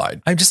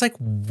implied. I'm just like,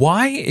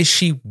 why is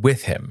she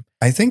with him?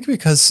 I think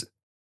because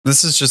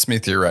this is just me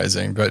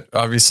theorizing, but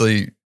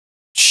obviously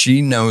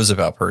she knows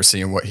about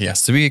Percy and what he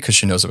has to be because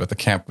she knows about the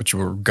camp, which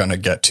we're going to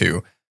get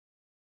to.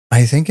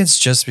 I think it's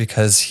just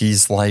because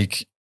he's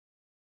like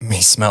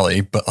me, Smelly,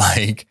 but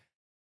like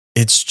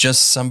it's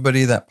just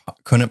somebody that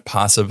couldn't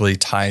possibly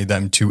tie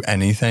them to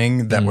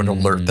anything that would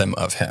alert them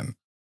of him.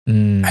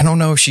 I don't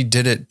know if she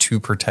did it to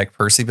protect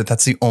Percy, but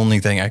that's the only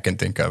thing I can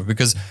think of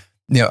because,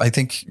 I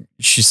think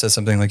she says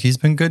something like, he's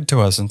been good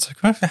to us. And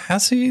it's like,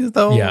 has he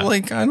though? Yeah.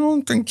 Like, I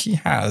don't think he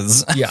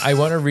has. Yeah. I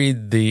want to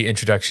read the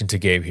introduction to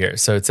Gabe here.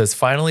 So it says,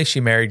 finally, she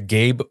married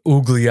Gabe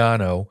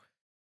Ugliano,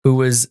 who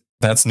was...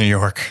 That's New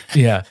York.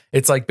 Yeah.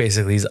 It's like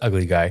basically he's an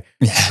ugly guy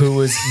who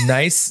was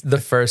nice the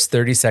first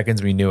 30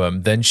 seconds we knew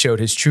him, then showed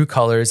his true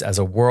colors as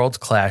a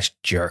world-class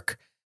jerk.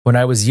 When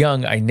I was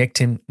young, I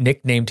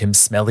nicknamed him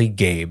Smelly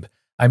Gabe.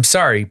 I'm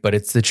sorry, but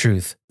it's the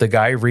truth. The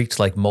guy reeked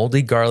like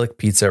moldy garlic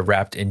pizza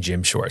wrapped in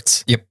gym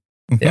shorts. Yep.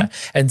 Mm-hmm. Yeah.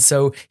 And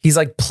so he's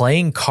like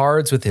playing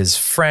cards with his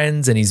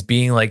friends and he's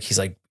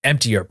like,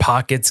 empty your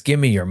pockets, give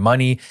me your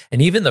money.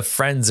 And even the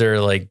friends are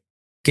like,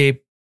 Gabe,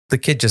 the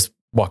kid just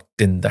walked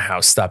in the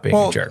house, stop being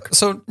a jerk.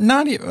 So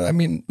not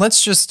even,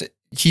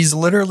 he's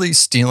literally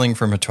stealing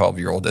from a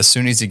 12-year-old as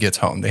soon as he gets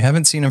home. They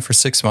haven't seen him for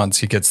 6 months.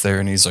 He gets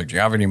there and he's like, do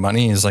you have any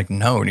money? He's like,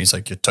 no. And he's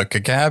like, you took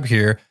a cab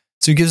here.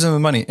 So he gives him the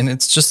money. And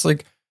it's just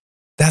like,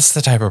 that's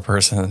the type of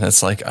person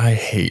that's like, I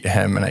hate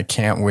him and I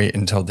can't wait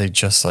until they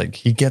just like,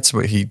 he gets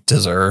what he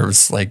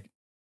deserves. Like,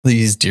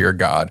 please, dear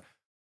God.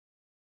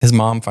 His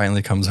mom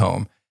finally comes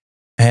home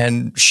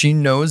and she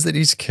knows that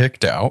he's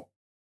kicked out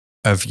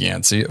of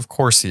Yancey. Of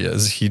course he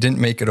is. He didn't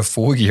make it a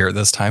full year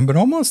this time, but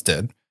almost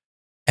did.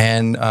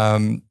 And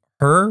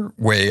her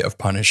way of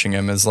punishing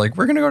him is like,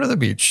 we're going to go to the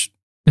beach.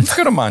 Let's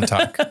go to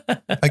Montauk.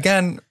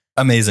 Again,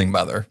 amazing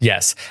mother.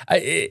 Yes.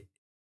 I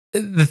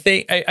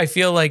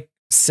feel like,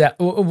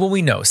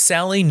 we know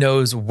Sally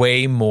knows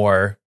way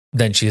more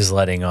than she's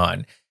letting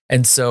on.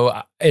 And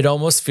so it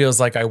almost feels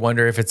like, I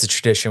wonder if it's a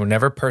tradition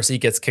whenever Percy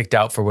gets kicked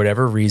out for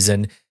whatever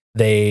reason,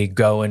 they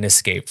go and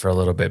escape for a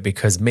little bit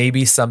because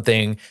maybe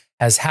something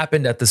has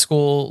happened at the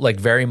school, like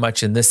very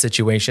much in this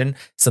situation.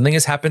 Something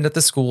has happened at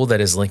the school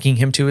that is linking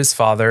him to his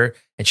father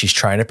and she's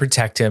trying to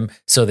protect him.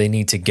 So they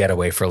need to get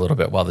away for a little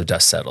bit while the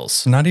dust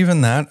settles. Not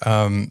even that.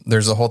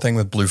 There's a whole thing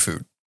with blue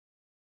food.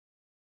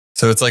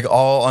 So it's like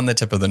all on the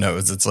tip of the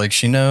nose. It's like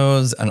she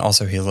knows. And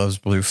also he loves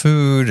blue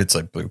food. It's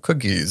like blue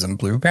cookies and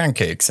blue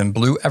pancakes and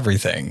blue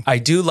everything. I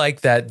do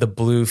like that the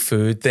blue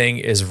food thing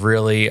is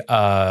really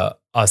a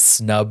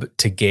snub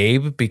to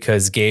Gabe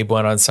because Gabe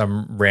went on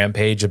some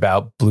rampage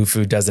about blue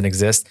food doesn't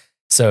exist.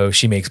 So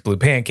she makes blue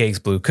pancakes,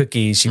 blue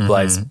cookies. She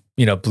buys,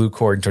 blue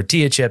corn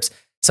tortilla chips.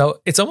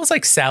 So it's almost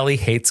like Sally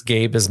hates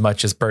Gabe as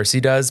much as Percy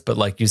does. But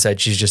like you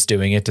said, she's just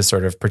doing it to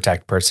sort of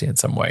protect Percy in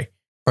some way.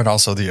 But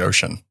also the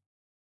ocean.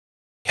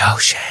 The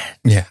ocean.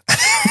 Yeah.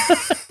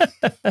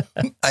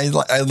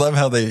 I love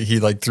how he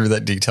threw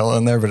that detail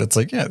in there, but it's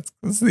like, yeah,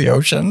 it's the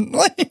ocean.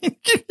 Like,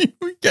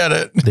 we get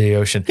it. The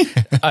ocean.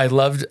 I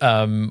loved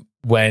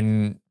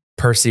when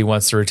Percy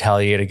wants to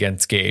retaliate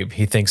against Gabe.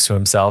 He thinks to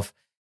himself,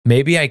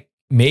 maybe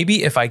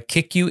if I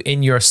kick you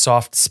in your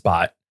soft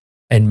spot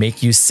and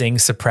make you sing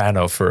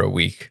soprano for a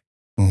week.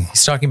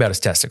 He's talking about his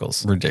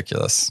testicles.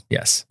 Ridiculous.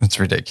 Yes. It's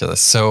ridiculous.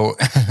 So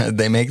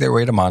they make their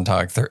way to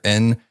Montauk. They're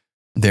in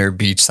their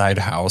beachside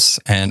house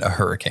and a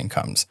hurricane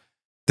comes.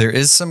 There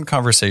is some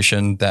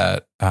conversation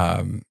that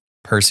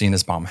Percy and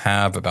his mom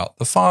have about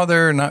the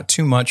father. Not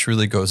too much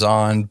really goes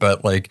on,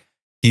 but like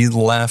he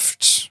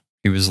left,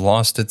 he was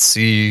lost at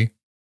sea,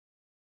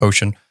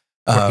 ocean.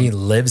 Or he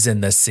lives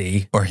in the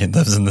sea.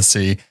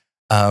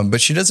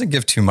 But she doesn't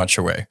give too much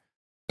away.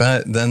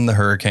 But then the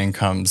hurricane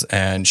comes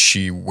and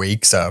she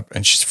wakes up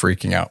and she's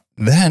freaking out.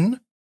 Then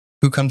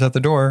who comes out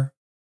the door?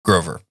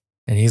 Grover.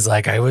 And he's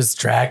like, I was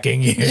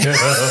tracking you.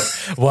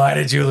 Why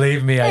did you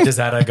leave me? I just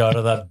had to go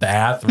to the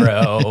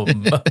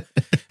bathroom.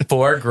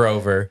 Poor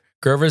Grover.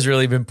 Grover's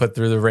really been put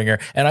through the ringer.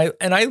 And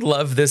I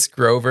love this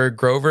Grover.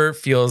 Grover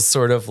feels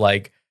sort of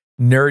like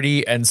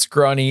nerdy and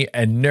scrawny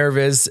and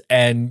nervous,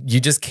 and you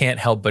just can't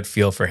help but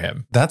feel for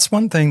him. That's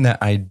one thing that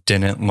I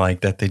didn't like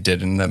that they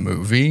did in the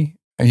movie.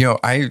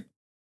 I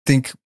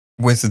think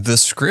with the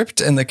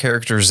script and the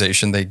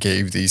characterization they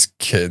gave these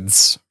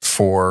kids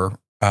for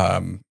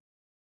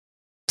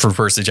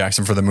Percy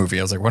Jackson for the movie,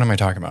 I was like, what am I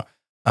talking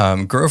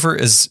about? Grover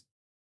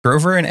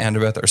and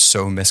Annabeth are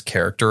so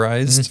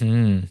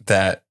mischaracterized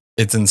that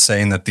it's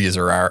insane that these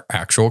are our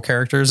actual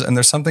characters. And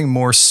there's something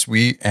more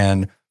sweet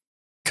and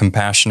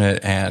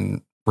compassionate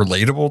and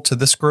relatable to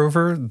this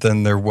Grover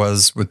than there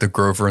was with the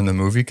Grover in the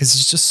movie, because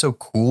he's just so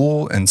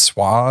cool and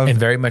suave and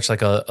very much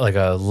like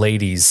a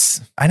ladies.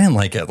 I didn't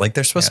like it. Like,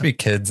 they're supposed to be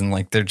kids, and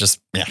like they're just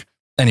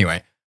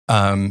Anyway,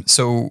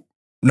 so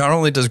not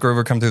only does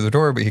Grover come through the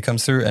door, but he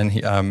comes through, and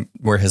he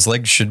where his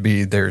legs should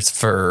be, there's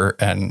fur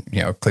and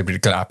clippity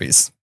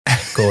clappies.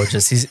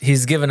 Gorgeous.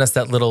 He's given us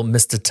that little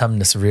Mr.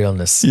 Tumnus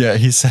realness. Yeah,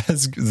 he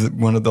says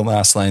one of the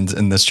last lines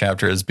in this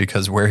chapter is,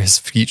 because where his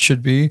feet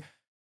should be,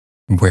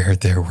 where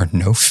there were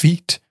no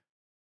feet,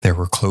 there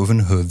were cloven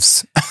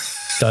hooves.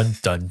 Dun,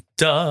 dun,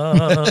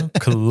 dun.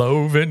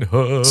 Cloven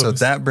hooves. So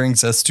that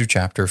brings us to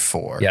chapter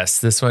 4. Yes,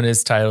 this one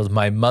is titled,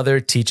 My Mother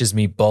Teaches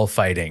Me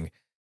Bullfighting.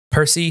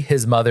 Percy,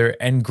 his mother,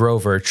 and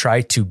Grover try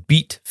to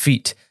beat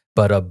feet,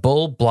 but a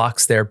bull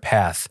blocks their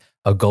path.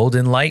 A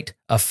golden light,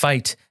 a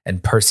fight,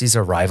 and Percy's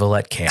arrival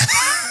at camp.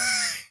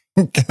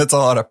 That's a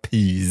lot of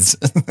peas.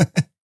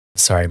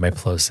 Sorry, my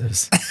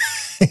plosives.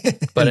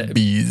 But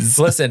bees.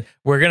 Listen,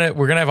 we're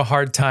gonna have a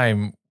hard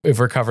time if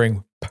we're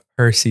covering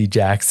Percy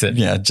Jackson.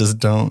 Yeah, just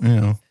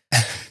don't,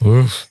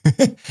 Oof.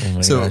 Oh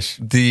my so gosh.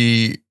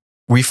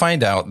 we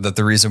find out that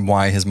the reason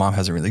why his mom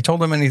hasn't really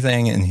told him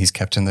anything and he's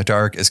kept in the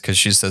dark is because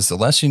she says the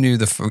less you knew,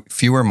 the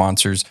fewer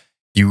monsters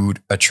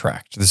you'd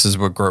attract. This is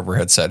what Grover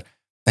had said.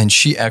 And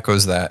she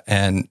echoes that.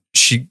 And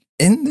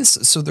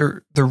so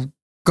they're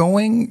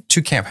going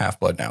to Camp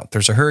Half-Blood now.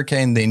 There's a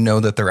hurricane. They know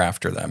that they're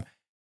after them.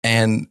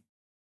 And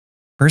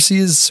Percy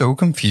is so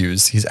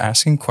confused. He's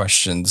asking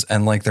questions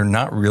and like they're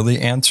not really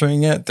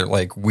answering it. They're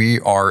like, we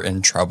are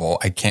in trouble.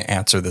 I can't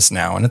answer this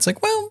now. And it's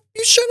like, well,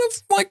 you should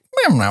have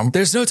now.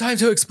 There's no time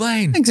to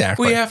explain.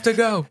 Exactly. We have to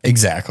go.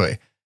 Exactly.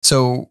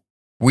 So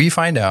we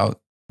find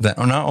out that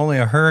not only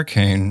a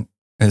hurricane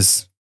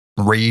is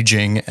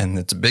raging and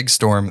it's a big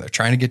storm. They're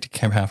trying to get to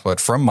Camp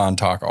Half-Blood from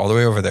Montauk all the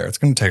way over there. It's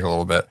going to take a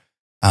little bit.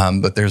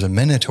 But there's a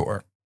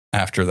Minotaur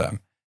after them.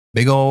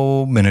 Big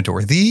old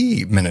Minotaur.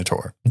 The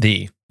Minotaur.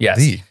 Yes.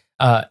 The.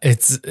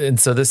 And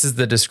so this is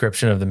the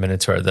description of the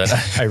Minotaur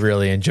that I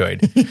really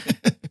enjoyed.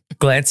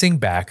 Glancing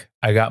back,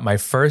 I got my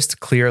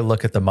first clear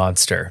look at the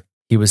monster.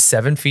 He was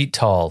 7 feet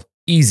tall,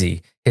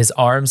 easy, his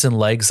arms and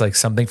legs like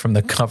something from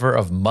the cover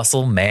of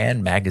Muscle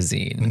Man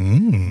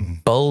magazine.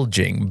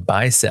 Bulging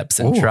biceps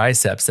and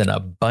triceps and a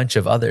bunch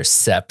of other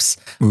seps,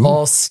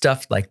 all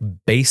stuffed like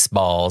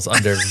baseballs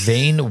under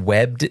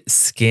vein-webbed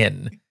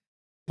skin.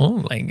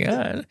 Oh my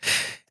God.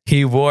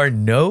 He wore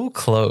no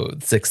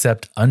clothes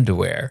except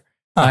underwear.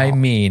 I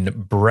mean,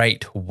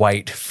 bright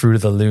white Fruit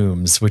of the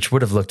Looms, which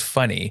would have looked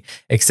funny,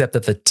 except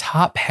that the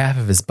top half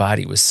of his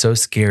body was so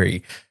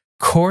scary.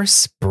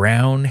 Coarse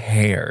brown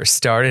hair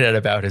started at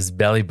about his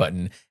belly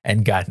button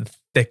and got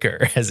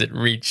thicker as it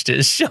reached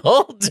his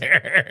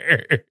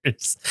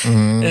shoulders.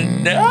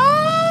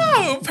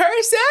 No,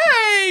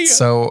 Percy!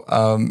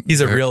 So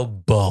he's a real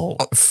bull.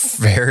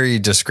 Very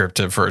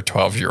descriptive for a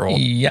 12-year-old.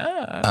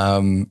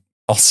 Yeah.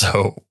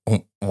 Also,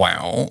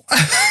 wow.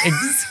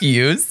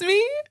 Excuse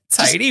me?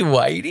 Tidy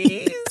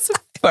whities?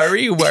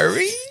 Furry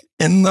worry?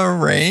 In the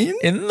rain?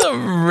 In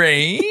the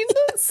rain?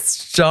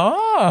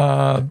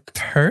 Stop,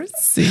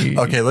 Percy.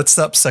 Okay, let's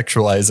stop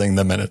sexualizing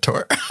the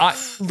Minotaur.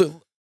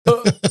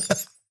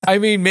 I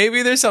mean,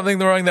 maybe there's something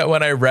wrong that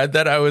when I read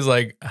that, I was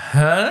like,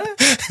 huh?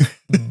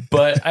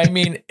 But I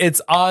mean,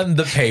 it's on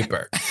the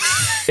paper.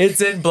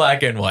 It's in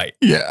black and white.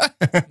 Yeah.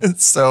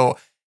 So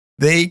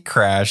they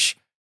crash.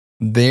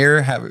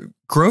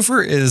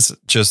 Grover is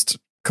just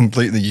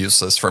completely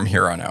useless from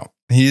here on out.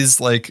 He's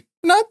like,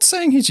 not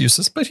saying he's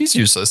useless, but he's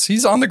useless.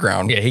 He's on the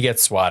ground. Yeah, he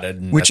gets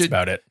swatted, and that's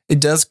about it. It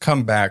does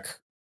come back.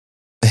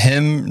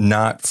 Him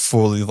not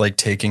fully like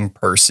taking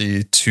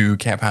Percy to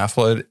Camp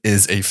Half-Blood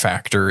is a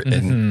factor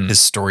in his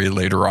story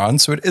later on.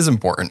 So it is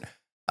important.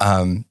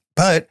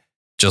 But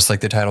just like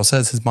the title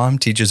says, his mom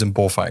teaches him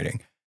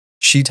bullfighting.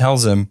 She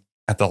tells him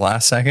at the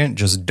last second,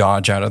 just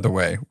dodge out of the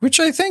way, which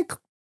I think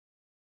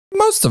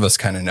most of us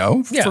kind of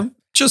know from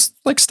just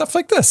like stuff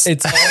like this.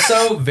 It's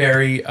also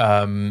very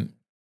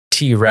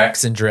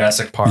T-Rex in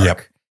Jurassic Park.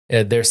 Yep.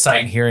 Their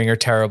sight and hearing are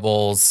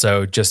terrible,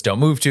 so just don't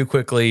move too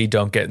quickly.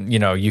 Don't get,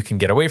 you can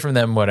get away from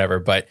them, whatever.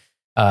 But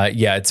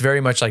it's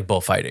very much like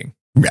bullfighting.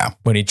 Yeah.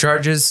 When he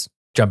charges,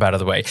 jump out of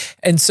the way.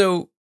 And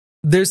so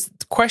there's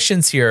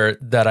questions here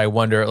that I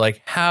wonder,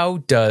 like, how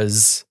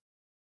does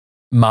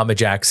Mama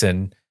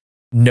Jackson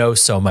know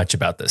so much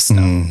about this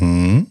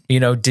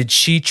stuff? Did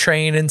she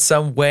train in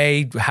some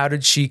way? How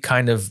did she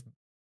kind of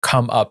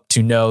come up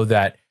to know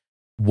that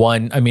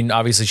one, I mean,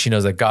 obviously she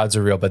knows that gods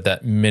are real, but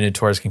that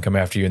minotaurs can come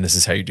after you and this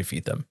is how you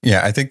defeat them.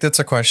 Yeah, I think that's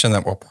a question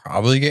that will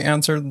probably get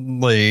answered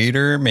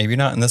later. Maybe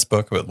not in this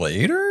book, but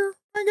later,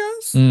 I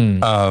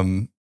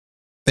guess.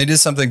 It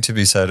is something to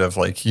be said of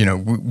like, you know,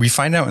 we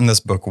find out in this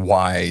book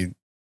why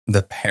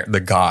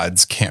the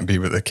gods can't be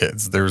with the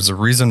kids. There's a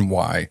reason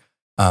why.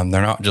 They're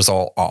not just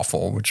all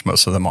awful, which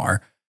most of them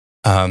are.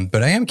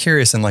 But I am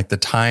curious in like the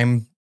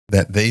time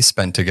that they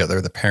spent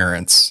together, the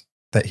parents,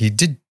 that he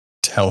did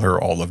tell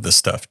her all of this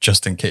stuff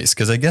just in case.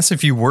 Because I guess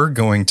if you were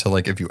going to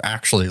like, if you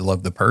actually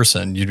love the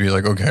person, you'd be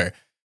like, okay,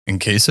 in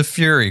case a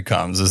fury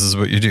comes, this is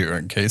what you do.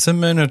 In case a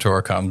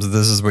minotaur comes,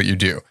 this is what you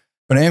do.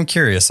 But I am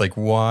curious, like,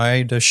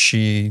 why does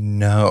she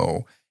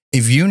know?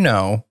 If you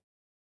know,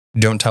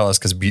 don't tell us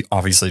because we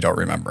obviously don't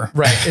remember.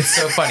 Right. It's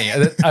so funny.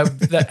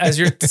 As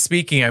you're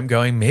speaking, I'm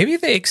going, maybe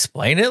they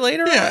explain it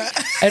later on.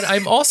 And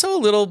I'm also a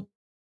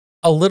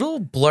little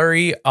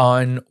blurry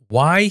on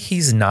why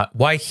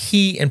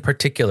he in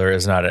particular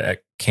is not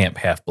at Camp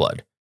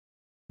Half-Blood.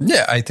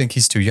 Yeah, I think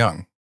he's too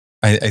young.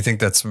 I think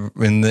that's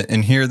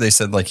in here they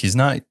said like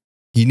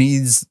he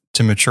needs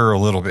to mature a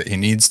little bit. He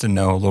needs to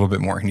know a little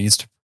bit more. He needs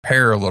to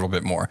prepare a little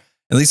bit more.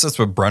 At least that's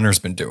what Brunner's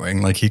been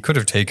doing. Like he could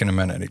have taken him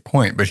at any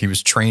point, but he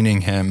was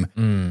training him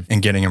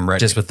and getting him ready.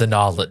 Just with the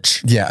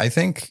knowledge. Yeah, I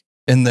think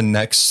in the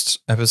next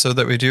episode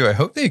that we do, I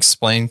hope they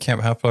explain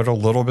Camp Half-Blood a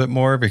little bit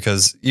more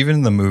because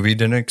even the movie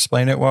didn't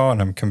explain it well.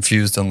 And I'm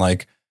confused on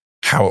like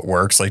how it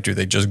works. Like, do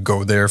they just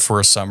go there for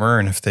a summer?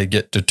 And if they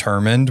get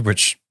determined,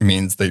 which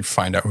means they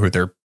find out who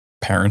their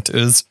parent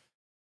is,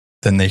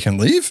 then they can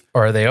leave?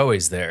 Or are they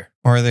always there?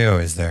 I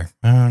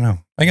don't know.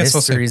 I guess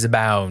mysteries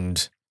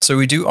abound. So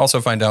we do also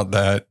find out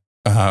that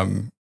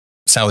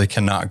Sally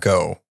cannot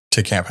go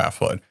to Camp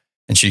Half-Blood.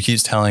 And she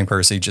keeps telling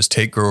Percy, just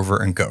take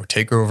Grover and go,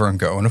 take Grover and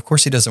go. And of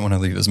course he doesn't want to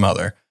leave his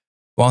mother.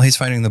 While he's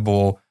fighting the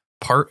bull,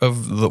 part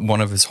of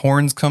one of his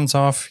horns comes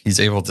off. He's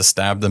able to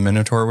stab the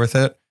Minotaur with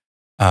it.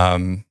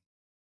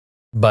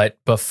 But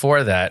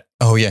before that...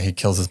 Oh yeah, he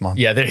kills his mom.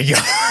 Yeah, there you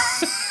go.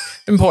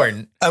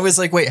 Important. I was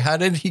like, wait, how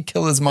did he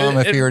kill his mom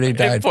if he already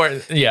died?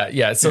 Important.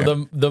 Yeah.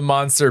 So the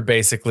monster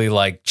basically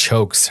like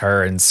chokes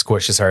her and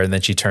squishes her and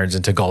then she turns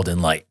into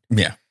golden light.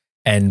 Yeah.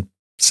 And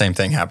same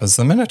thing happens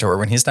to the Minotaur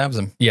when he stabs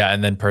him. Yeah,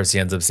 and then Percy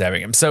ends up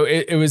stabbing him. So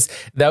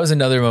that was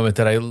another moment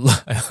that I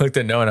looked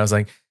at Noah and I was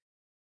like,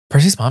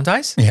 Percy's mom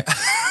dies? Yeah.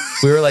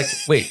 We were like,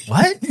 wait,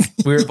 what?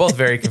 We were both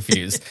very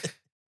confused.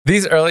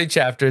 These early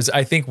chapters,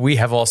 I think we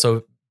have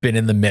also been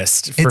in the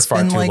mist for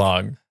far too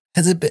long.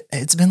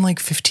 It's been like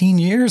 15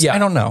 years? Yeah. I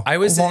don't know. I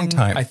was a long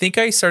time. I think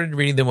I started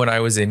reading them when I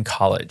was in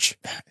college.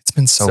 It's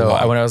been so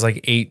long. When I was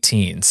like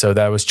 18. So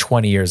that was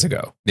 20 years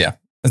ago. Yeah.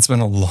 It's been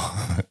a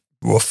long...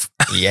 Woof.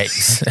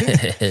 Yikes.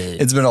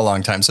 It's been a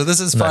long time. So this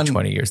is fun.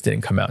 20 years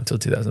didn't come out until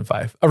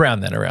 2005.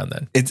 Around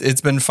then. It's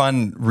been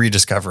fun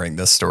rediscovering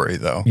this story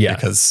though. Yeah.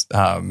 Because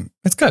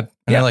it's good.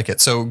 And I like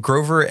it. So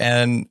Grover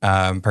and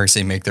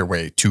Percy make their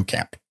way to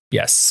camp.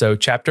 Yes. So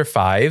chapter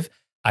 5,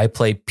 I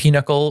play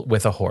Pinochle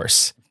with a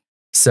horse.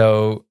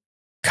 So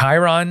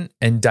Chiron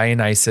and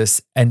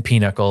Dionysus and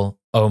Pinochle,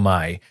 oh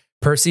my.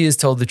 Percy is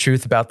told the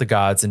truth about the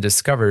gods and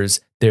discovers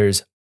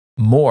there's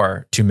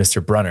more to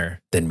Mr.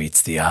 Brunner than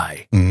meets the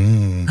eye.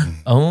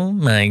 Oh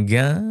my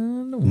God.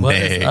 What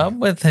is up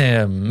with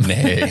him?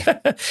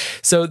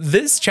 So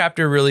this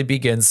chapter really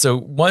begins. So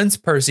once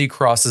Percy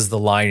crosses the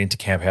line into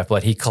Camp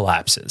Half-Blood, he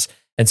collapses.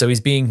 And so he's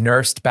being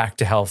nursed back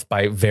to health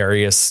by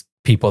various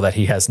people that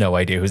he has no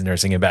idea who's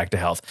nursing him back to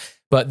health.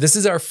 But this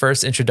is our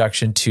first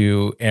introduction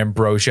to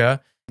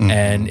ambrosia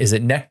and is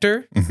it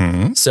nectar?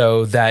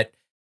 So that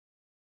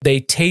they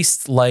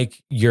taste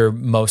like your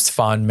most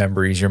fond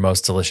memories, your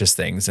most delicious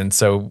things. And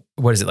so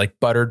what is it, like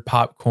buttered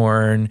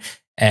popcorn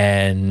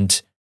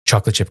and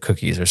chocolate chip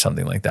cookies or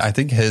something like that? I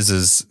think his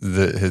is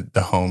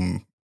the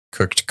home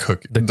cooked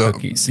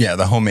cookies. Yeah,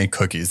 the homemade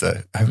cookies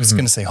that I was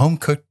going to say home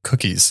cooked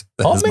cookies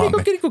that his mom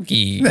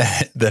made.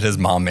 that his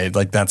mom made.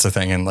 Like that's the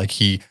thing. And like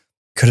he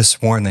could have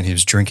sworn that he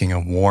was drinking a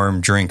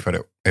warm drink,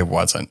 but it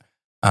wasn't.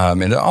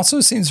 And it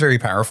also seems very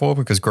powerful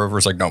because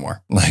Grover's like, no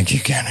more. Like you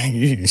can't.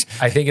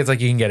 I think it's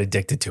like you can get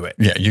addicted to it.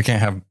 Yeah, you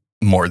can't have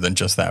more than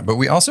just that. But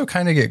we also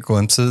kind of get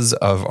glimpses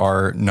of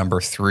our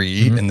number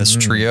 3 in this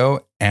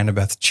trio,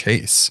 Annabeth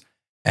Chase.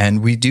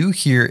 And we do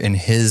hear in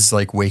his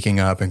like waking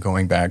up and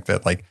going back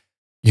that like,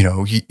 you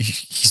know,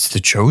 he's the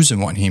chosen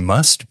one. He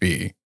must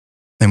be.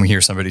 Then we hear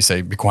somebody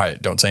say, be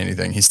quiet, don't say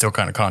anything. He's still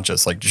kind of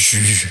conscious. Like,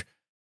 shh.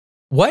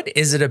 What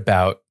is it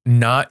about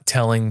not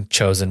telling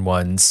chosen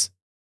ones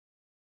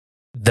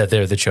that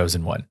they're the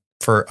chosen one?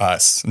 For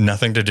us,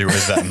 nothing to do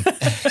with them.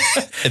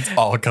 It's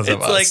all because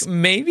of us. It's like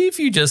maybe if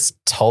you just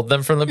told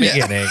them from the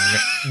beginning,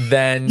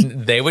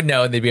 then they would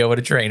know and they'd be able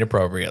to train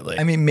appropriately.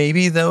 I mean,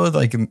 maybe though,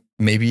 like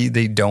maybe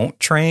they don't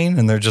train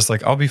and they're just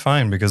like, I'll be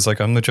fine because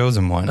like I'm the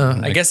chosen one.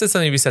 I guess that's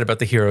something to be said about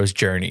the hero's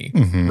journey,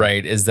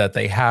 right? Is that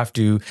they have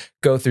to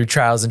go through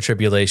trials and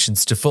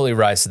tribulations to fully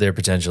rise to their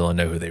potential and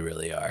know who they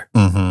really are.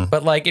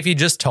 But like if you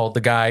just told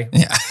the guy,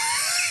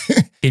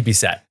 he'd be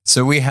set.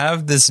 So we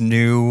have this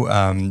new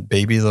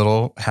baby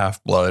little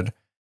half-blood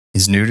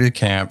He's new to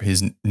camp.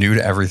 He's new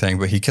to everything,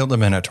 but he killed a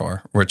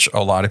minotaur, which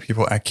a lot of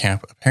people at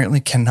camp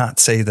apparently cannot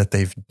say that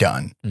they've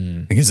done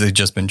because they've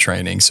just been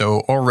training.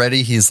 So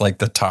already he's like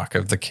the talk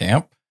of the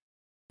camp.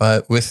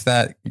 But with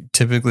that,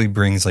 typically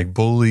brings like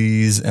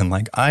bullies and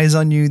like eyes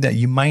on you that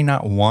you might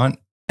not want.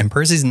 And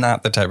Percy's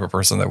not the type of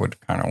person that would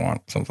kind of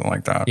want something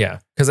like that. Yeah,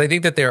 because I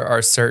think that there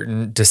are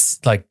certain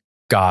like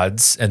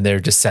gods and their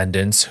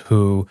descendants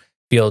who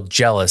feel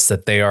jealous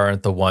that they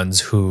aren't the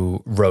ones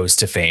who rose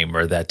to fame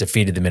or that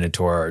defeated the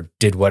Minotaur or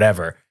did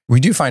whatever. We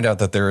do find out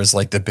that there is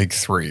like the big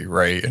three,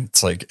 right?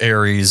 It's like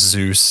Ares,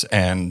 Zeus,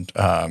 and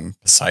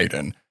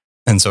Poseidon.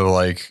 And so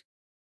like,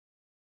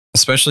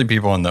 especially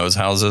people in those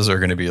houses are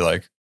going to be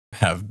like,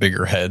 have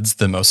bigger heads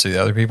than most of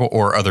the other people,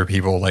 or other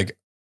people like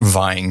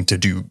vying to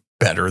do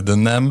better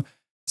than them.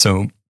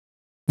 So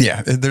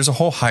yeah, there's a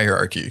whole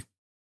hierarchy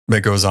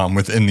that goes on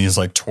within these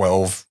like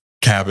 12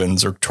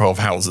 cabins or 12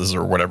 houses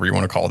or whatever you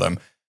want to call them.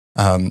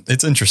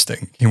 It's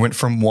interesting. He went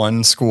from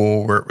one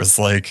school where it was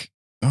like,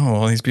 oh,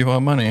 well, these people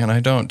have money and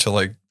I don't, to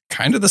like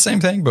kind of the same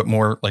thing, but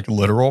more like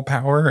literal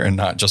power and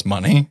not just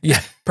money.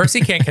 Yeah.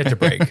 Percy can't catch a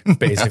break,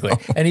 basically. No.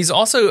 And he's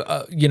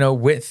also,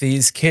 with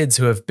these kids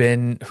who have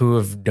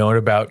known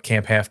about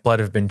Camp Half-Blood,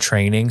 have been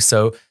training.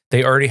 So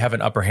they already have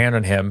an upper hand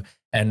on him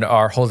and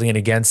are holding it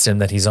against him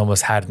that he's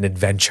almost had an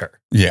adventure.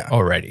 Yeah.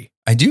 Already.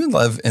 I do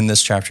love in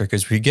this chapter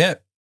because we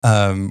get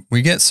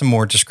some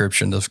more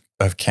descriptions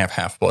of Camp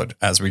Half-Blood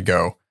as we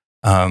go.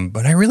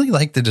 But I really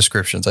like the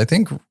descriptions. I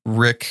think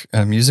Rick,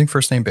 I'm using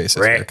first name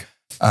basis. Rick.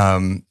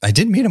 I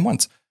did meet him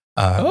once.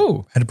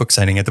 Had a book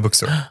signing at the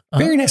bookstore.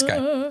 Very nice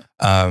guy.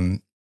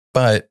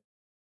 But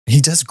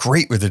he does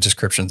great with the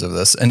descriptions of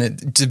this. And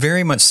it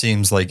very much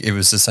seems like it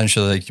was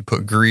essentially like you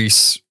put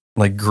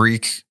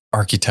Greek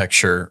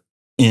architecture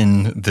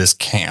in this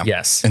camp.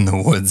 Yes. In the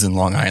woods in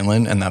Long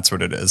Island. And that's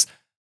what it is.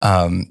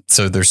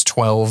 So there's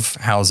 12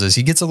 houses.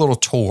 He gets a little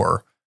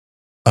tour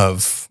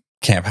of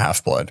Camp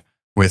Half-Blood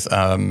with,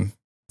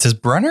 does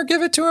Brunner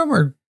give it to him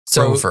or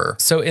Grover?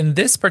 So in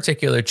this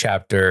particular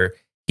chapter,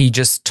 he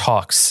just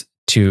talks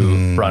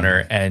to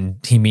Brunner and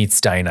he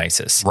meets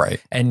Dionysus.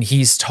 Right. And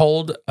he's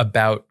told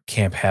about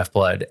Camp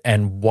Half-Blood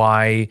and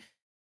why,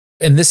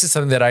 and this is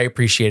something that I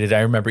appreciated.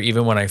 I remember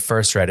even when I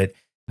first read it,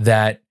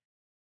 that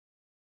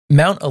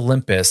Mount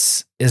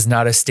Olympus is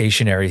not a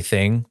stationary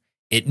thing.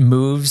 It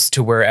moves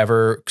to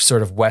wherever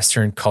sort of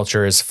Western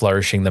culture is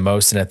flourishing the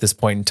most. And at this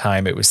point in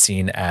time, it was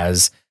seen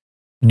as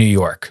New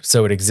York.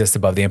 So it exists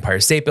above the Empire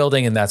State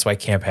Building. And that's why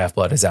Camp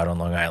Half-Blood is out on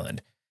Long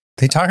Island.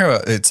 They talk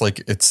about it's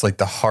like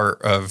the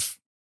heart of,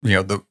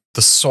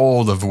 the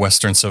soul of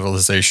Western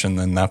civilization.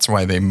 And that's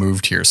why they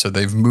moved here. So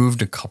they've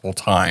moved a couple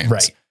times.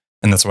 Right.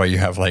 And that's why you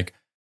have like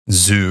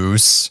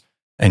Zeus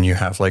and you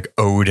have like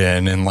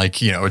Odin and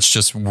like, it's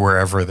just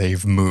wherever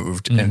they've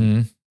moved. Mm-hmm.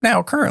 And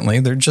now currently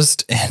they're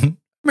just in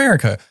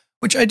America,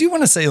 which I do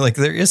want to say, like,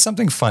 there is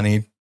something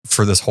funny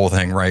for this whole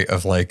thing, right?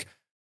 Of like,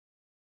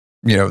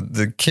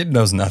 the kid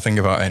knows nothing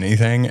about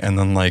anything. And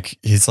then like,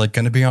 he's like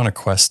going to be on a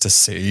quest to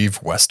save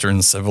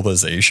Western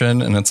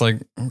civilization. And it's like,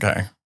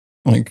 okay,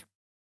 like,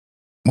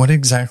 what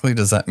exactly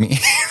does that mean?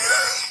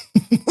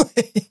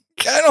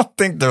 I don't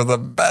think they're the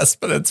best,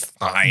 but it's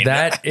fine.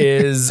 That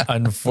is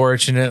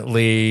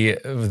unfortunately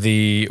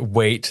the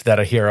weight that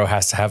a hero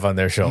has to have on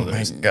their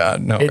shoulders. Oh my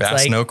God, no, it's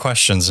ask no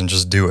questions and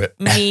just do it.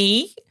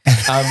 Me.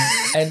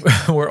 And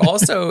we're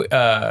also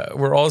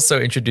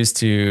introduced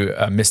to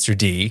Mr.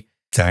 D,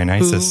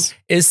 Dionysus, who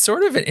is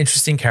sort of an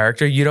interesting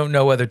character. You don't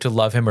know whether to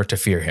love him or to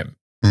fear him.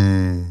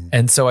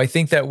 And so I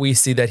think that we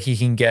see that he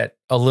can get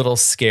a little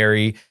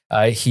scary.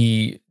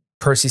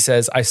 Percy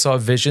says, I saw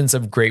visions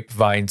of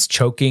grapevines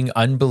choking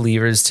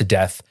unbelievers to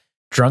death,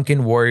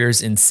 drunken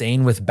warriors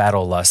insane with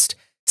battle lust,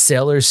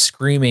 sailors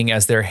screaming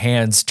as their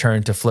hands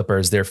turned to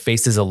flippers, their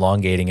faces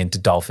elongating into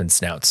dolphin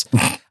snouts.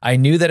 I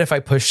knew that if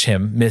I pushed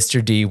him,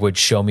 Mr. D would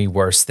show me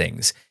worse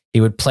things. He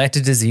would plant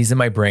a disease in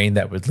my brain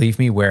that would leave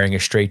me wearing a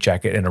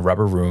straitjacket in a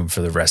rubber room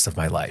for the rest of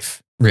my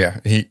life.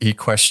 Yeah, he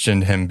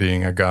questioned him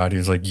being a god. He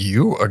was like,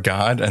 you a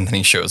god? And then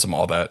he shows him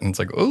all that. And it's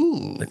like,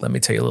 ooh. Like, let me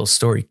tell you a little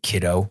story,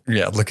 kiddo.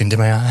 Yeah, look into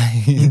my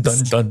eyes.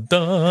 Dun, dun,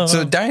 dun.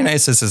 So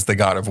Dionysus is the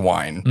god of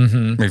wine,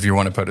 if you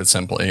want to put it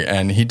simply.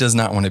 And he does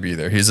not want to be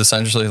there. He's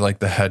essentially like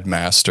the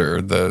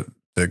headmaster, the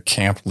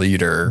camp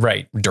leader,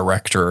 right,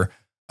 director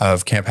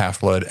of Camp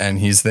Half-Blood. And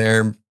he's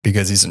there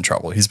because he's in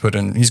trouble. He's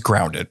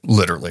grounded,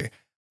 literally.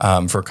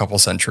 For a couple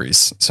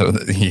centuries. So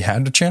he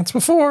had a chance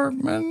before,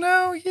 and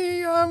now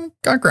he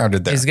got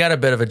grounded there. He's got a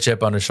bit of a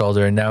chip on his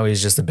shoulder, and now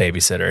he's just a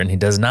babysitter, and he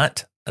does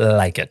not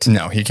like it.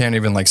 No, he can't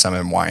even like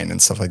summon wine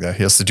and stuff like that.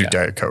 He has to do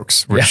Diet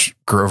Cokes, which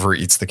Grover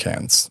eats the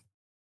cans.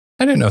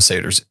 I didn't know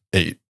satyrs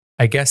ate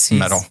I guess he's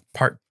metal.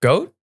 Part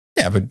goat?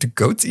 Yeah, but do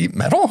goats eat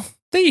metal?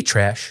 They eat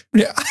trash.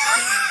 Yeah.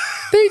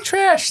 They eat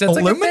trash. That's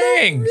aluminum? Like a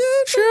thing.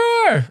 Yeah,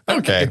 sure.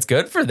 Okay. It's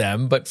good for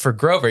them, but for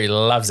Grover, he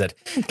loves it.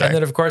 Okay. And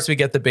then, of course, we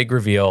get the big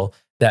reveal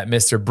that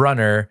Mr.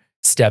 Brunner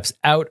steps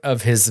out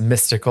of his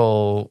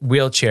mystical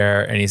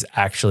wheelchair and he's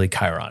actually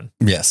Chiron.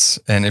 Yes.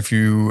 And if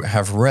you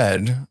have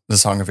read The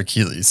Song of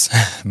Achilles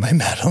by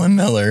Madeline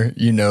Miller,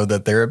 you know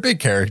that they're a big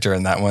character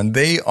in that one.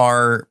 They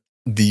are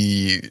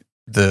the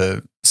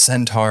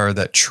centaur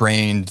that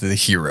trained the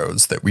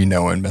heroes that we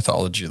know in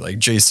mythology, like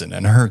Jason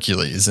and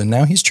Hercules. And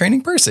now he's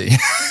training Percy.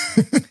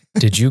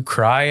 Did you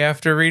cry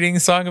after reading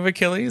Song of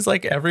Achilles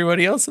like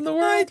everybody else in the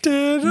world? I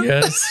did.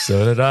 Yes,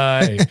 so did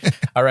I.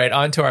 All right,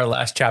 on to our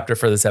last chapter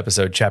for this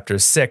episode, chapter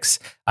 6.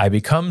 I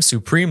become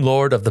Supreme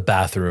Lord of the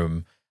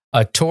Bathroom.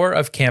 A tour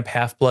of Camp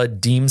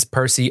Half-Blood deems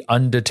Percy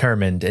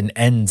undetermined and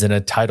ends in a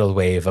tidal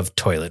wave of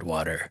toilet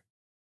water.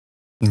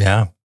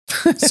 Yeah.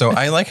 So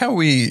I like how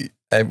we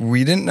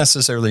didn't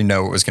necessarily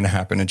know what was going to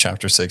happen in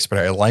chapter 6, but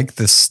I like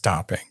this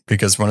stopping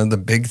because one of the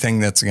big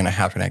things that's going to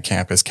happen at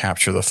camp is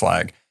capture the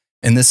flag.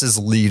 And this is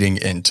leading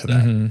into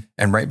that. Mm-hmm.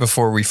 And right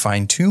before we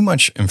find too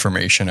much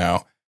information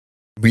out,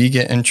 we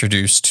get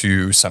introduced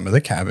to some of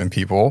the cabin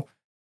people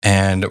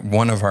and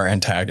one of our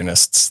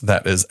antagonists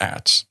that is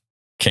at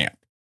camp.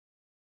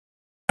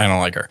 I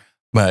don't like her,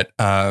 but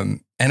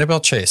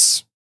Annabelle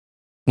Chase,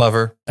 love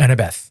her.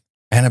 Annabeth.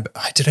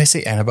 Did I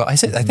say Annabelle? I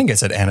think I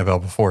said Annabelle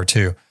before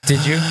too.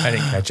 Did you? I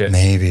didn't catch it.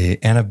 Maybe.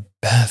 Annabeth.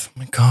 Oh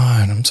my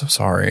God. I'm so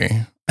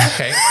sorry.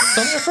 Okay. It's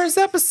only our first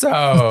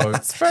episode.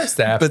 It's first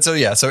episode. But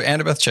so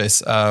Annabeth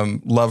Chase,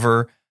 love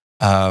her.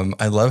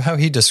 I love how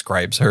he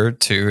describes her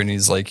too. And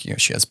he's like,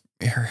 she has,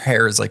 her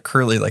hair is like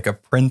curly, like a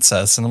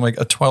princess. And I'm like,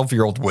 a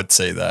 12-year-old would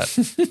say that,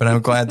 but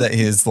I'm glad that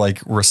he is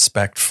like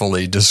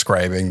respectfully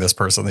describing this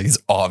person that he's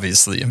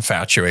obviously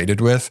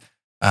infatuated with.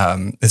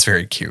 It's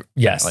very cute.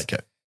 Yes. I like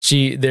it.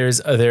 There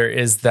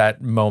is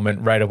that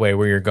moment right away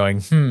where you're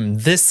going,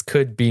 this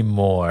could be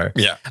more.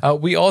 Yeah.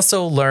 We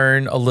also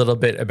learn a little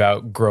bit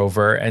about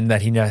Grover and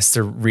that he has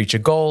to reach a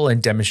goal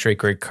and demonstrate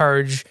great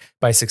courage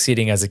by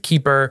succeeding as a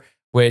keeper,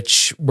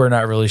 which we're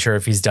not really sure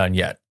if he's done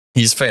yet.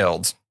 He's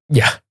failed.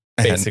 Yeah,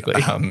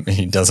 basically. And,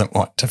 he doesn't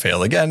want to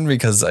fail again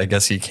because I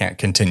guess he can't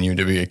continue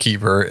to be a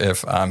keeper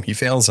if he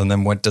fails. And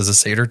then what does a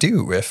satyr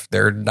do if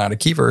they're not a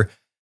keeper?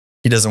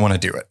 He doesn't want to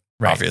do it.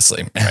 Right.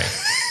 Obviously.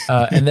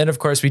 Right. And then, of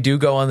course, we do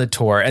go on the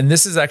tour. And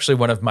this is actually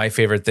one of my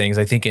favorite things,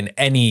 I think, in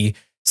any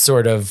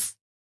sort of,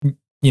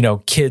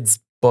 kids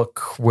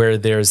book where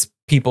there's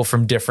people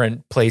from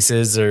different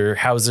places or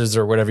houses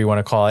or whatever you want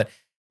to call it.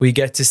 We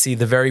get to see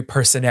the very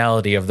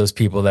personality of those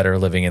people that are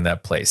living in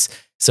that place.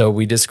 So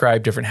we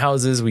describe different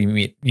houses. We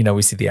meet,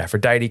 we see the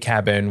Aphrodite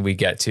cabin. We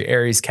get to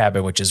Ares'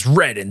 cabin, which is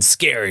red and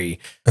scary.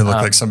 It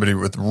looked like somebody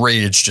with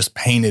rage just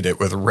painted it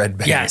with red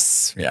paint.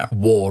 Yes. Yeah.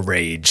 War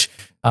rage.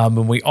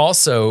 And we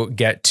also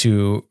get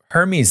to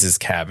Hermes'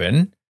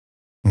 cabin,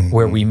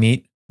 where we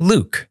meet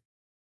Luke,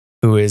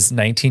 who is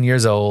 19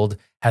 years old,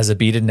 has a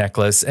beaded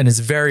necklace, and is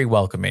very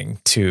welcoming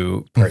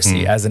to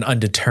Percy as an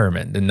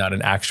undetermined and not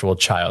an actual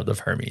child of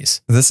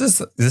Hermes. This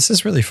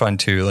is really fun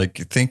too. Like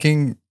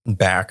thinking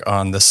back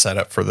on the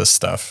setup for this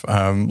stuff.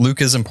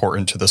 Luke is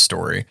important to the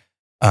story.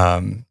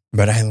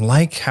 But I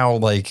like how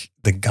like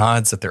the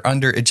gods that they're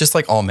under, it just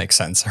like all makes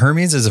sense.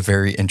 Hermes is a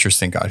very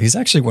interesting god. He's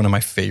actually one of my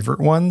favorite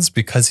ones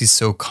because he's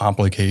so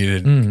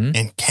complicated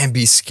and can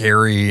be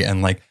scary.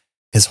 And like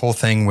his whole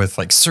thing with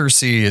like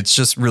Circe, it's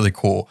just really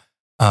cool.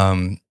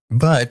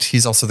 But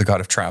he's also the god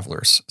of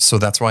travelers. So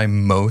that's why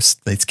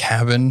this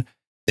cabin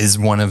is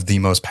one of the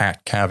most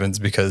packed cabins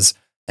because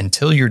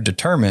until you're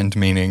determined,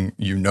 meaning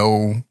you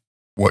know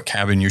what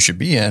cabin you should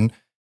be in,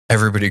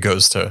 everybody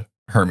goes to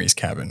Hermes'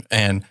 cabin.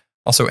 And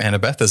also,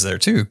 Annabeth is there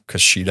too,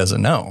 because she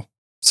doesn't know.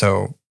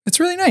 So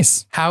it's really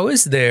nice. How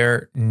is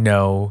there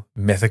no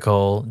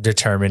mythical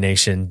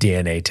determination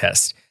DNA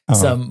test?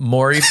 Some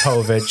Maury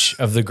Povich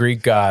of the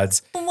Greek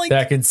gods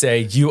that can say,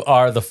 you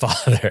are the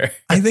father.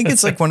 I think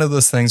it's like one of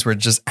those things where it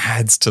just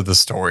adds to the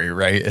story,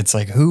 right? It's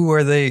like, who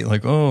are they?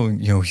 Like,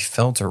 he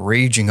felt a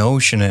raging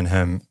ocean in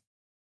him.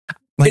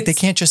 Like, they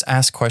can't just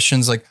ask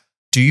questions like,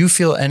 do you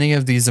feel any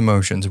of these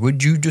emotions?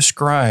 Would you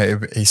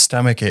describe a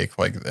stomach ache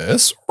like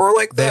this or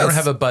like this? They don't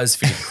have a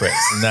BuzzFeed quiz,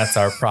 and that's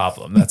our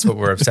problem. That's what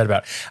we're upset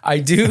about.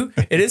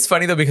 It is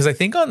funny, though, because I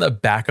think on the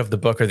back of the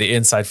book or the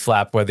inside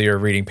flap, whether you're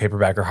reading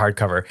paperback or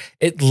hardcover,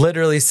 it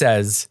literally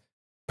says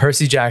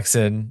Percy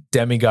Jackson,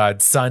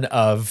 demigod, son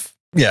of...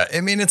 Yeah,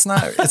 I mean, it's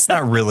not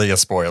really a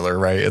spoiler,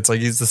 right? It's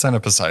like he's the son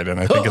of Poseidon.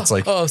 I think it's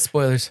like... Oh,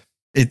 spoilers.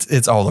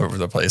 It's all over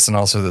the place. And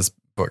also this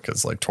book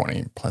is like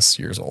 20 plus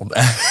years old.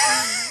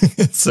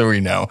 So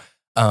we know.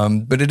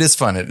 But it is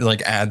fun. It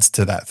like adds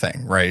to that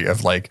thing, right?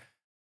 Of like,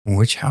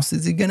 which house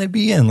is he going to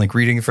be in? Like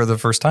reading it for the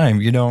first time,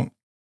 you don't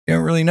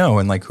really know.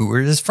 And like, who are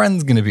his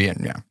friends going to be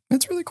in? Yeah,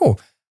 it's really cool.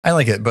 I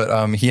like it. But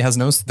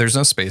there's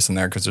no space in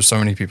there because there's so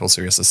many people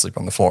seriously asleep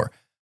on the floor.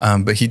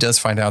 But he does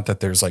find out that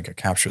there's like a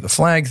capture the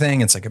flag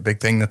thing. It's like a big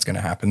thing that's going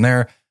to happen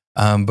there.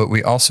 But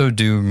we also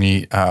do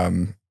meet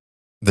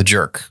the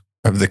jerk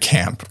of the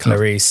camp,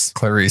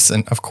 Clarice.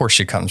 And of course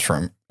she comes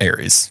from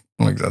Ares.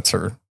 Like that's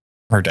her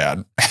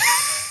dad.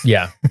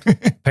 Yeah.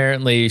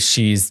 Apparently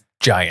she's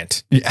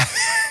giant. Yeah.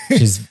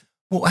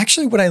 Well,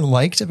 actually what I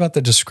liked about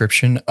the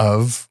description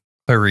of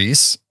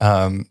Clarice,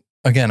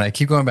 again, I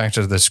keep going back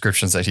to the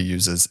descriptions that he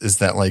uses, is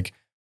that like,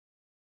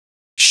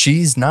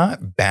 she's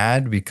not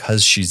bad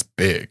because she's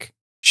big.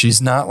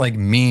 She's not like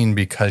mean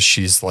because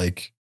she's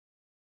like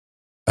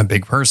a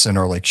big person,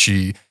 or like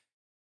she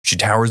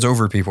towers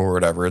over people or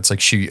whatever. It's like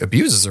she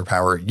abuses her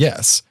power.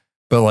 Yes.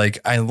 But like,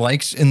 I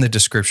liked in the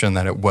description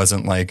that it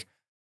wasn't like,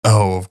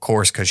 oh, of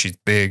course, because she's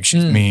big,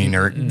 she's mean,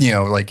 or,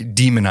 like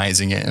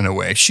demonizing it in a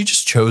way. She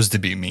just chose to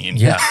be mean.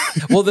 Yeah.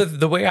 Well,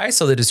 the way I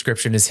saw the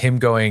description is him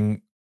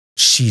going,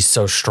 she's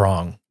so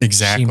strong.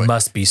 Exactly. She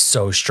must be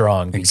so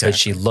strong because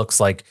she looks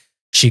like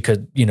she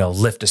could,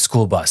 lift a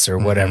school bus or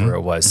whatever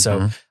it was.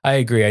 So I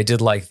agree. I did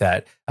like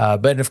that.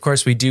 But of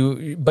course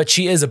but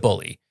she is a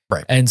bully.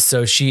 Right. And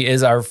so she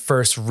is our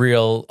first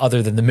real,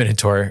 other than the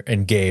Minotaur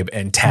and Gabe,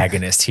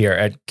 antagonist here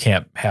at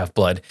Camp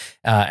Half-Blood.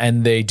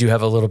 And they do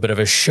have a little bit of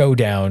a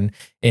showdown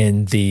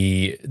in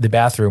the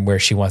bathroom where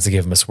she wants to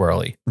give him a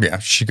swirly. Yeah,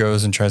 she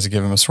goes and tries to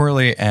give him a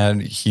swirly,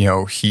 and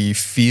he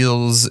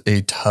feels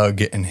a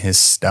tug in his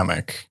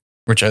stomach,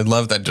 which I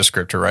love that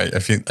descriptor, right? I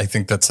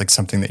think that's like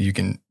something that you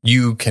can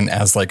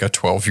as like a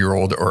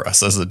 12-year-old or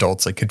us as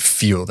adults, like could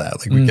feel that.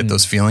 Like we get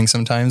those feelings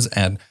sometimes,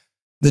 and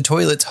the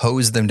toilets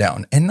hose them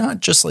down, and not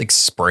just like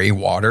spray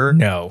water.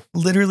 No,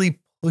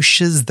 literally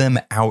pushes them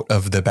out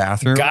of the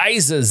bathroom.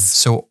 Geysers.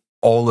 So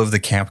all of the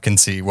camp can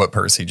see what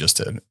Percy just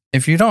did.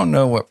 If you don't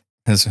know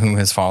who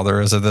his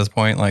father is at this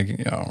point, like,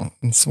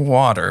 it's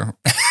water.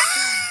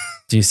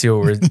 Do you see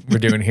what we're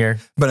doing here?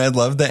 But I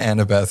love that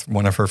Annabeth,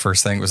 one of her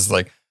first things was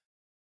like,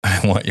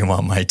 I want you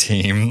on my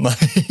team. Like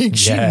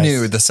she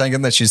knew the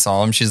second that she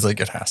saw him, she's like,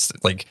 it has to,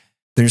 like,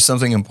 there's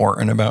something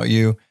important about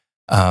you.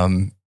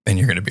 And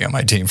you're going to be on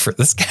my team for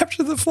this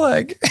capture the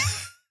flag.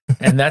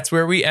 And that's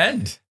where we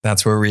end.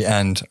 That's where we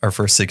end our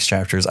first 6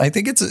 chapters. I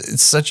think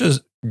it's such a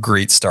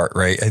great start,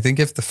 right? I think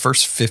if the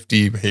first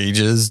 50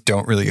 pages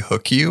don't really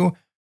hook you,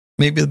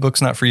 maybe the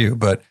book's not for you,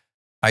 but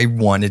I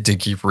wanted to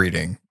keep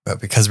reading. But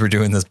because we're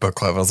doing this book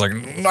club, I was like,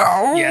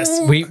 no.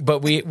 Yes,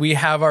 we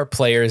have our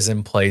players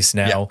in place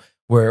now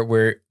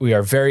where we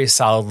are very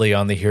solidly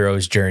on the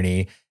hero's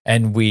journey.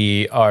 And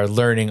we are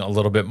learning a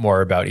little bit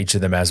more about each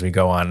of them as we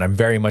go on. I'm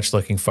very much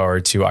looking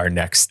forward to our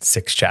next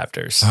 6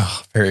 chapters.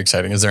 Oh, very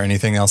exciting. Is there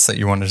anything else that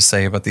you wanted to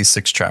say about these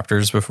 6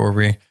 chapters before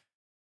we...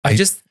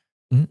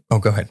 Oh,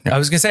 go ahead. No. I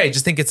was going to say, I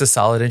just think it's a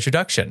solid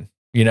introduction,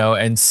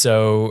 and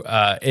so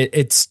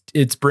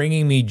it's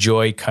bringing me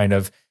joy, kind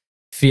of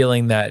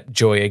feeling that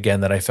joy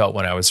again that I felt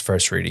when I was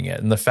first reading it.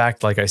 And the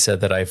fact, like I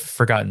said, that I've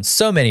forgotten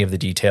so many of the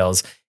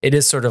details, it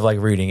is sort of like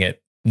reading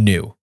it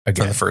new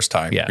again. For the first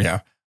time.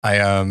 Yeah.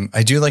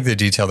 I do like the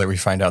detail that we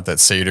find out that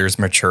satyrs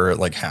mature at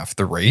like half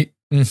the rate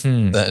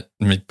that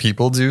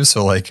people do.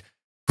 So like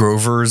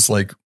Grover's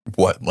like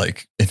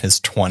in his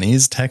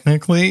 20s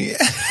technically,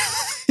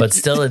 but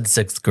still in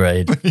 6th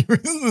grade. But he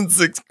was in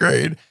 6th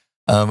grade.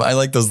 I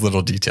like those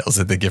little details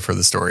that they give for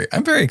the story.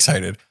 I'm very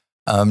excited.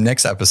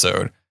 Next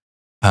episode,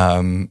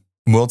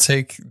 we'll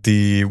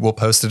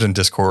post it in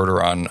Discord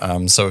or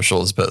on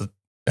socials, but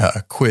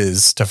a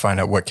quiz to find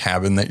out what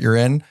cabin that you're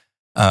in.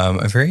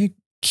 I'm very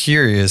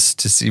curious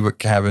to see what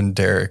cabin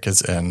Derek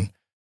is in.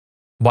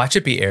 Watch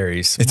it be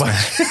Aries.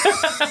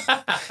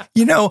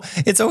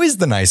 It's always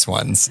the nice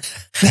ones.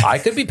 I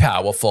could be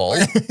powerful.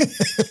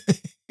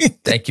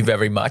 Thank you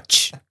very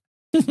much.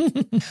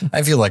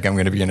 I feel like I'm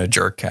going to be in a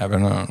jerk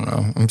cabin. I don't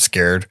know. I'm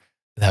scared.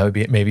 That would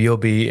be, maybe you'll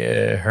be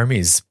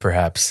Hermes,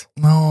 perhaps.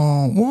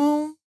 Oh,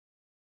 well,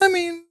 I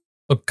mean.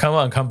 Oh, come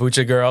on,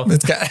 kombucha girl.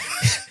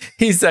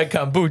 He said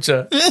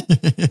kombucha.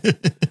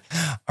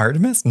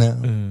 Artemis?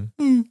 No.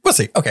 We'll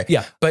see. Okay.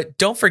 Yeah. But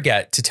don't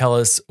forget to tell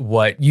us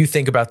what you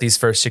think about these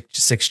first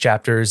 6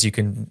 chapters. You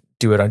can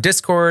do it on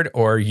Discord,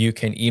 or you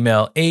can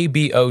email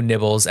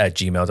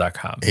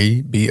abonibbles@gmail.com.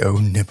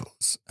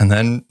 abonibbles. And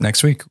then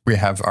next week, we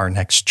have our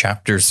next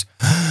chapters.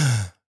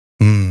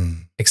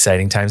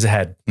 Exciting times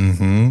ahead.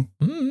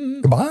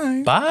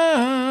 Goodbye.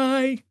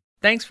 Bye.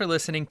 Thanks for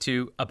listening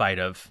to A Bite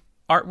Of.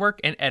 Artwork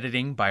and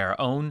editing by our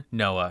own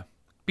Noah.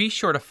 Be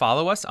sure to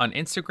follow us on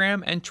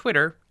Instagram and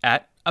Twitter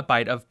at A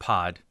Bite Of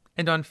Pod,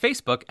 and on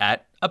Facebook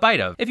at A Bite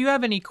Of. If you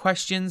have any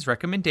questions,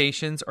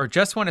 recommendations, or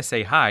just want to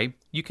say hi,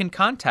 you can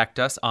contact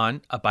us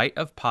on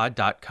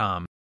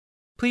abiteofpod.com.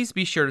 Please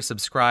be sure to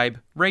subscribe,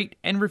 rate,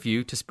 and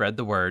review to spread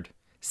the word.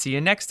 See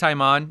you next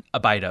time on A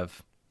Bite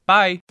Of.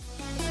 Bye!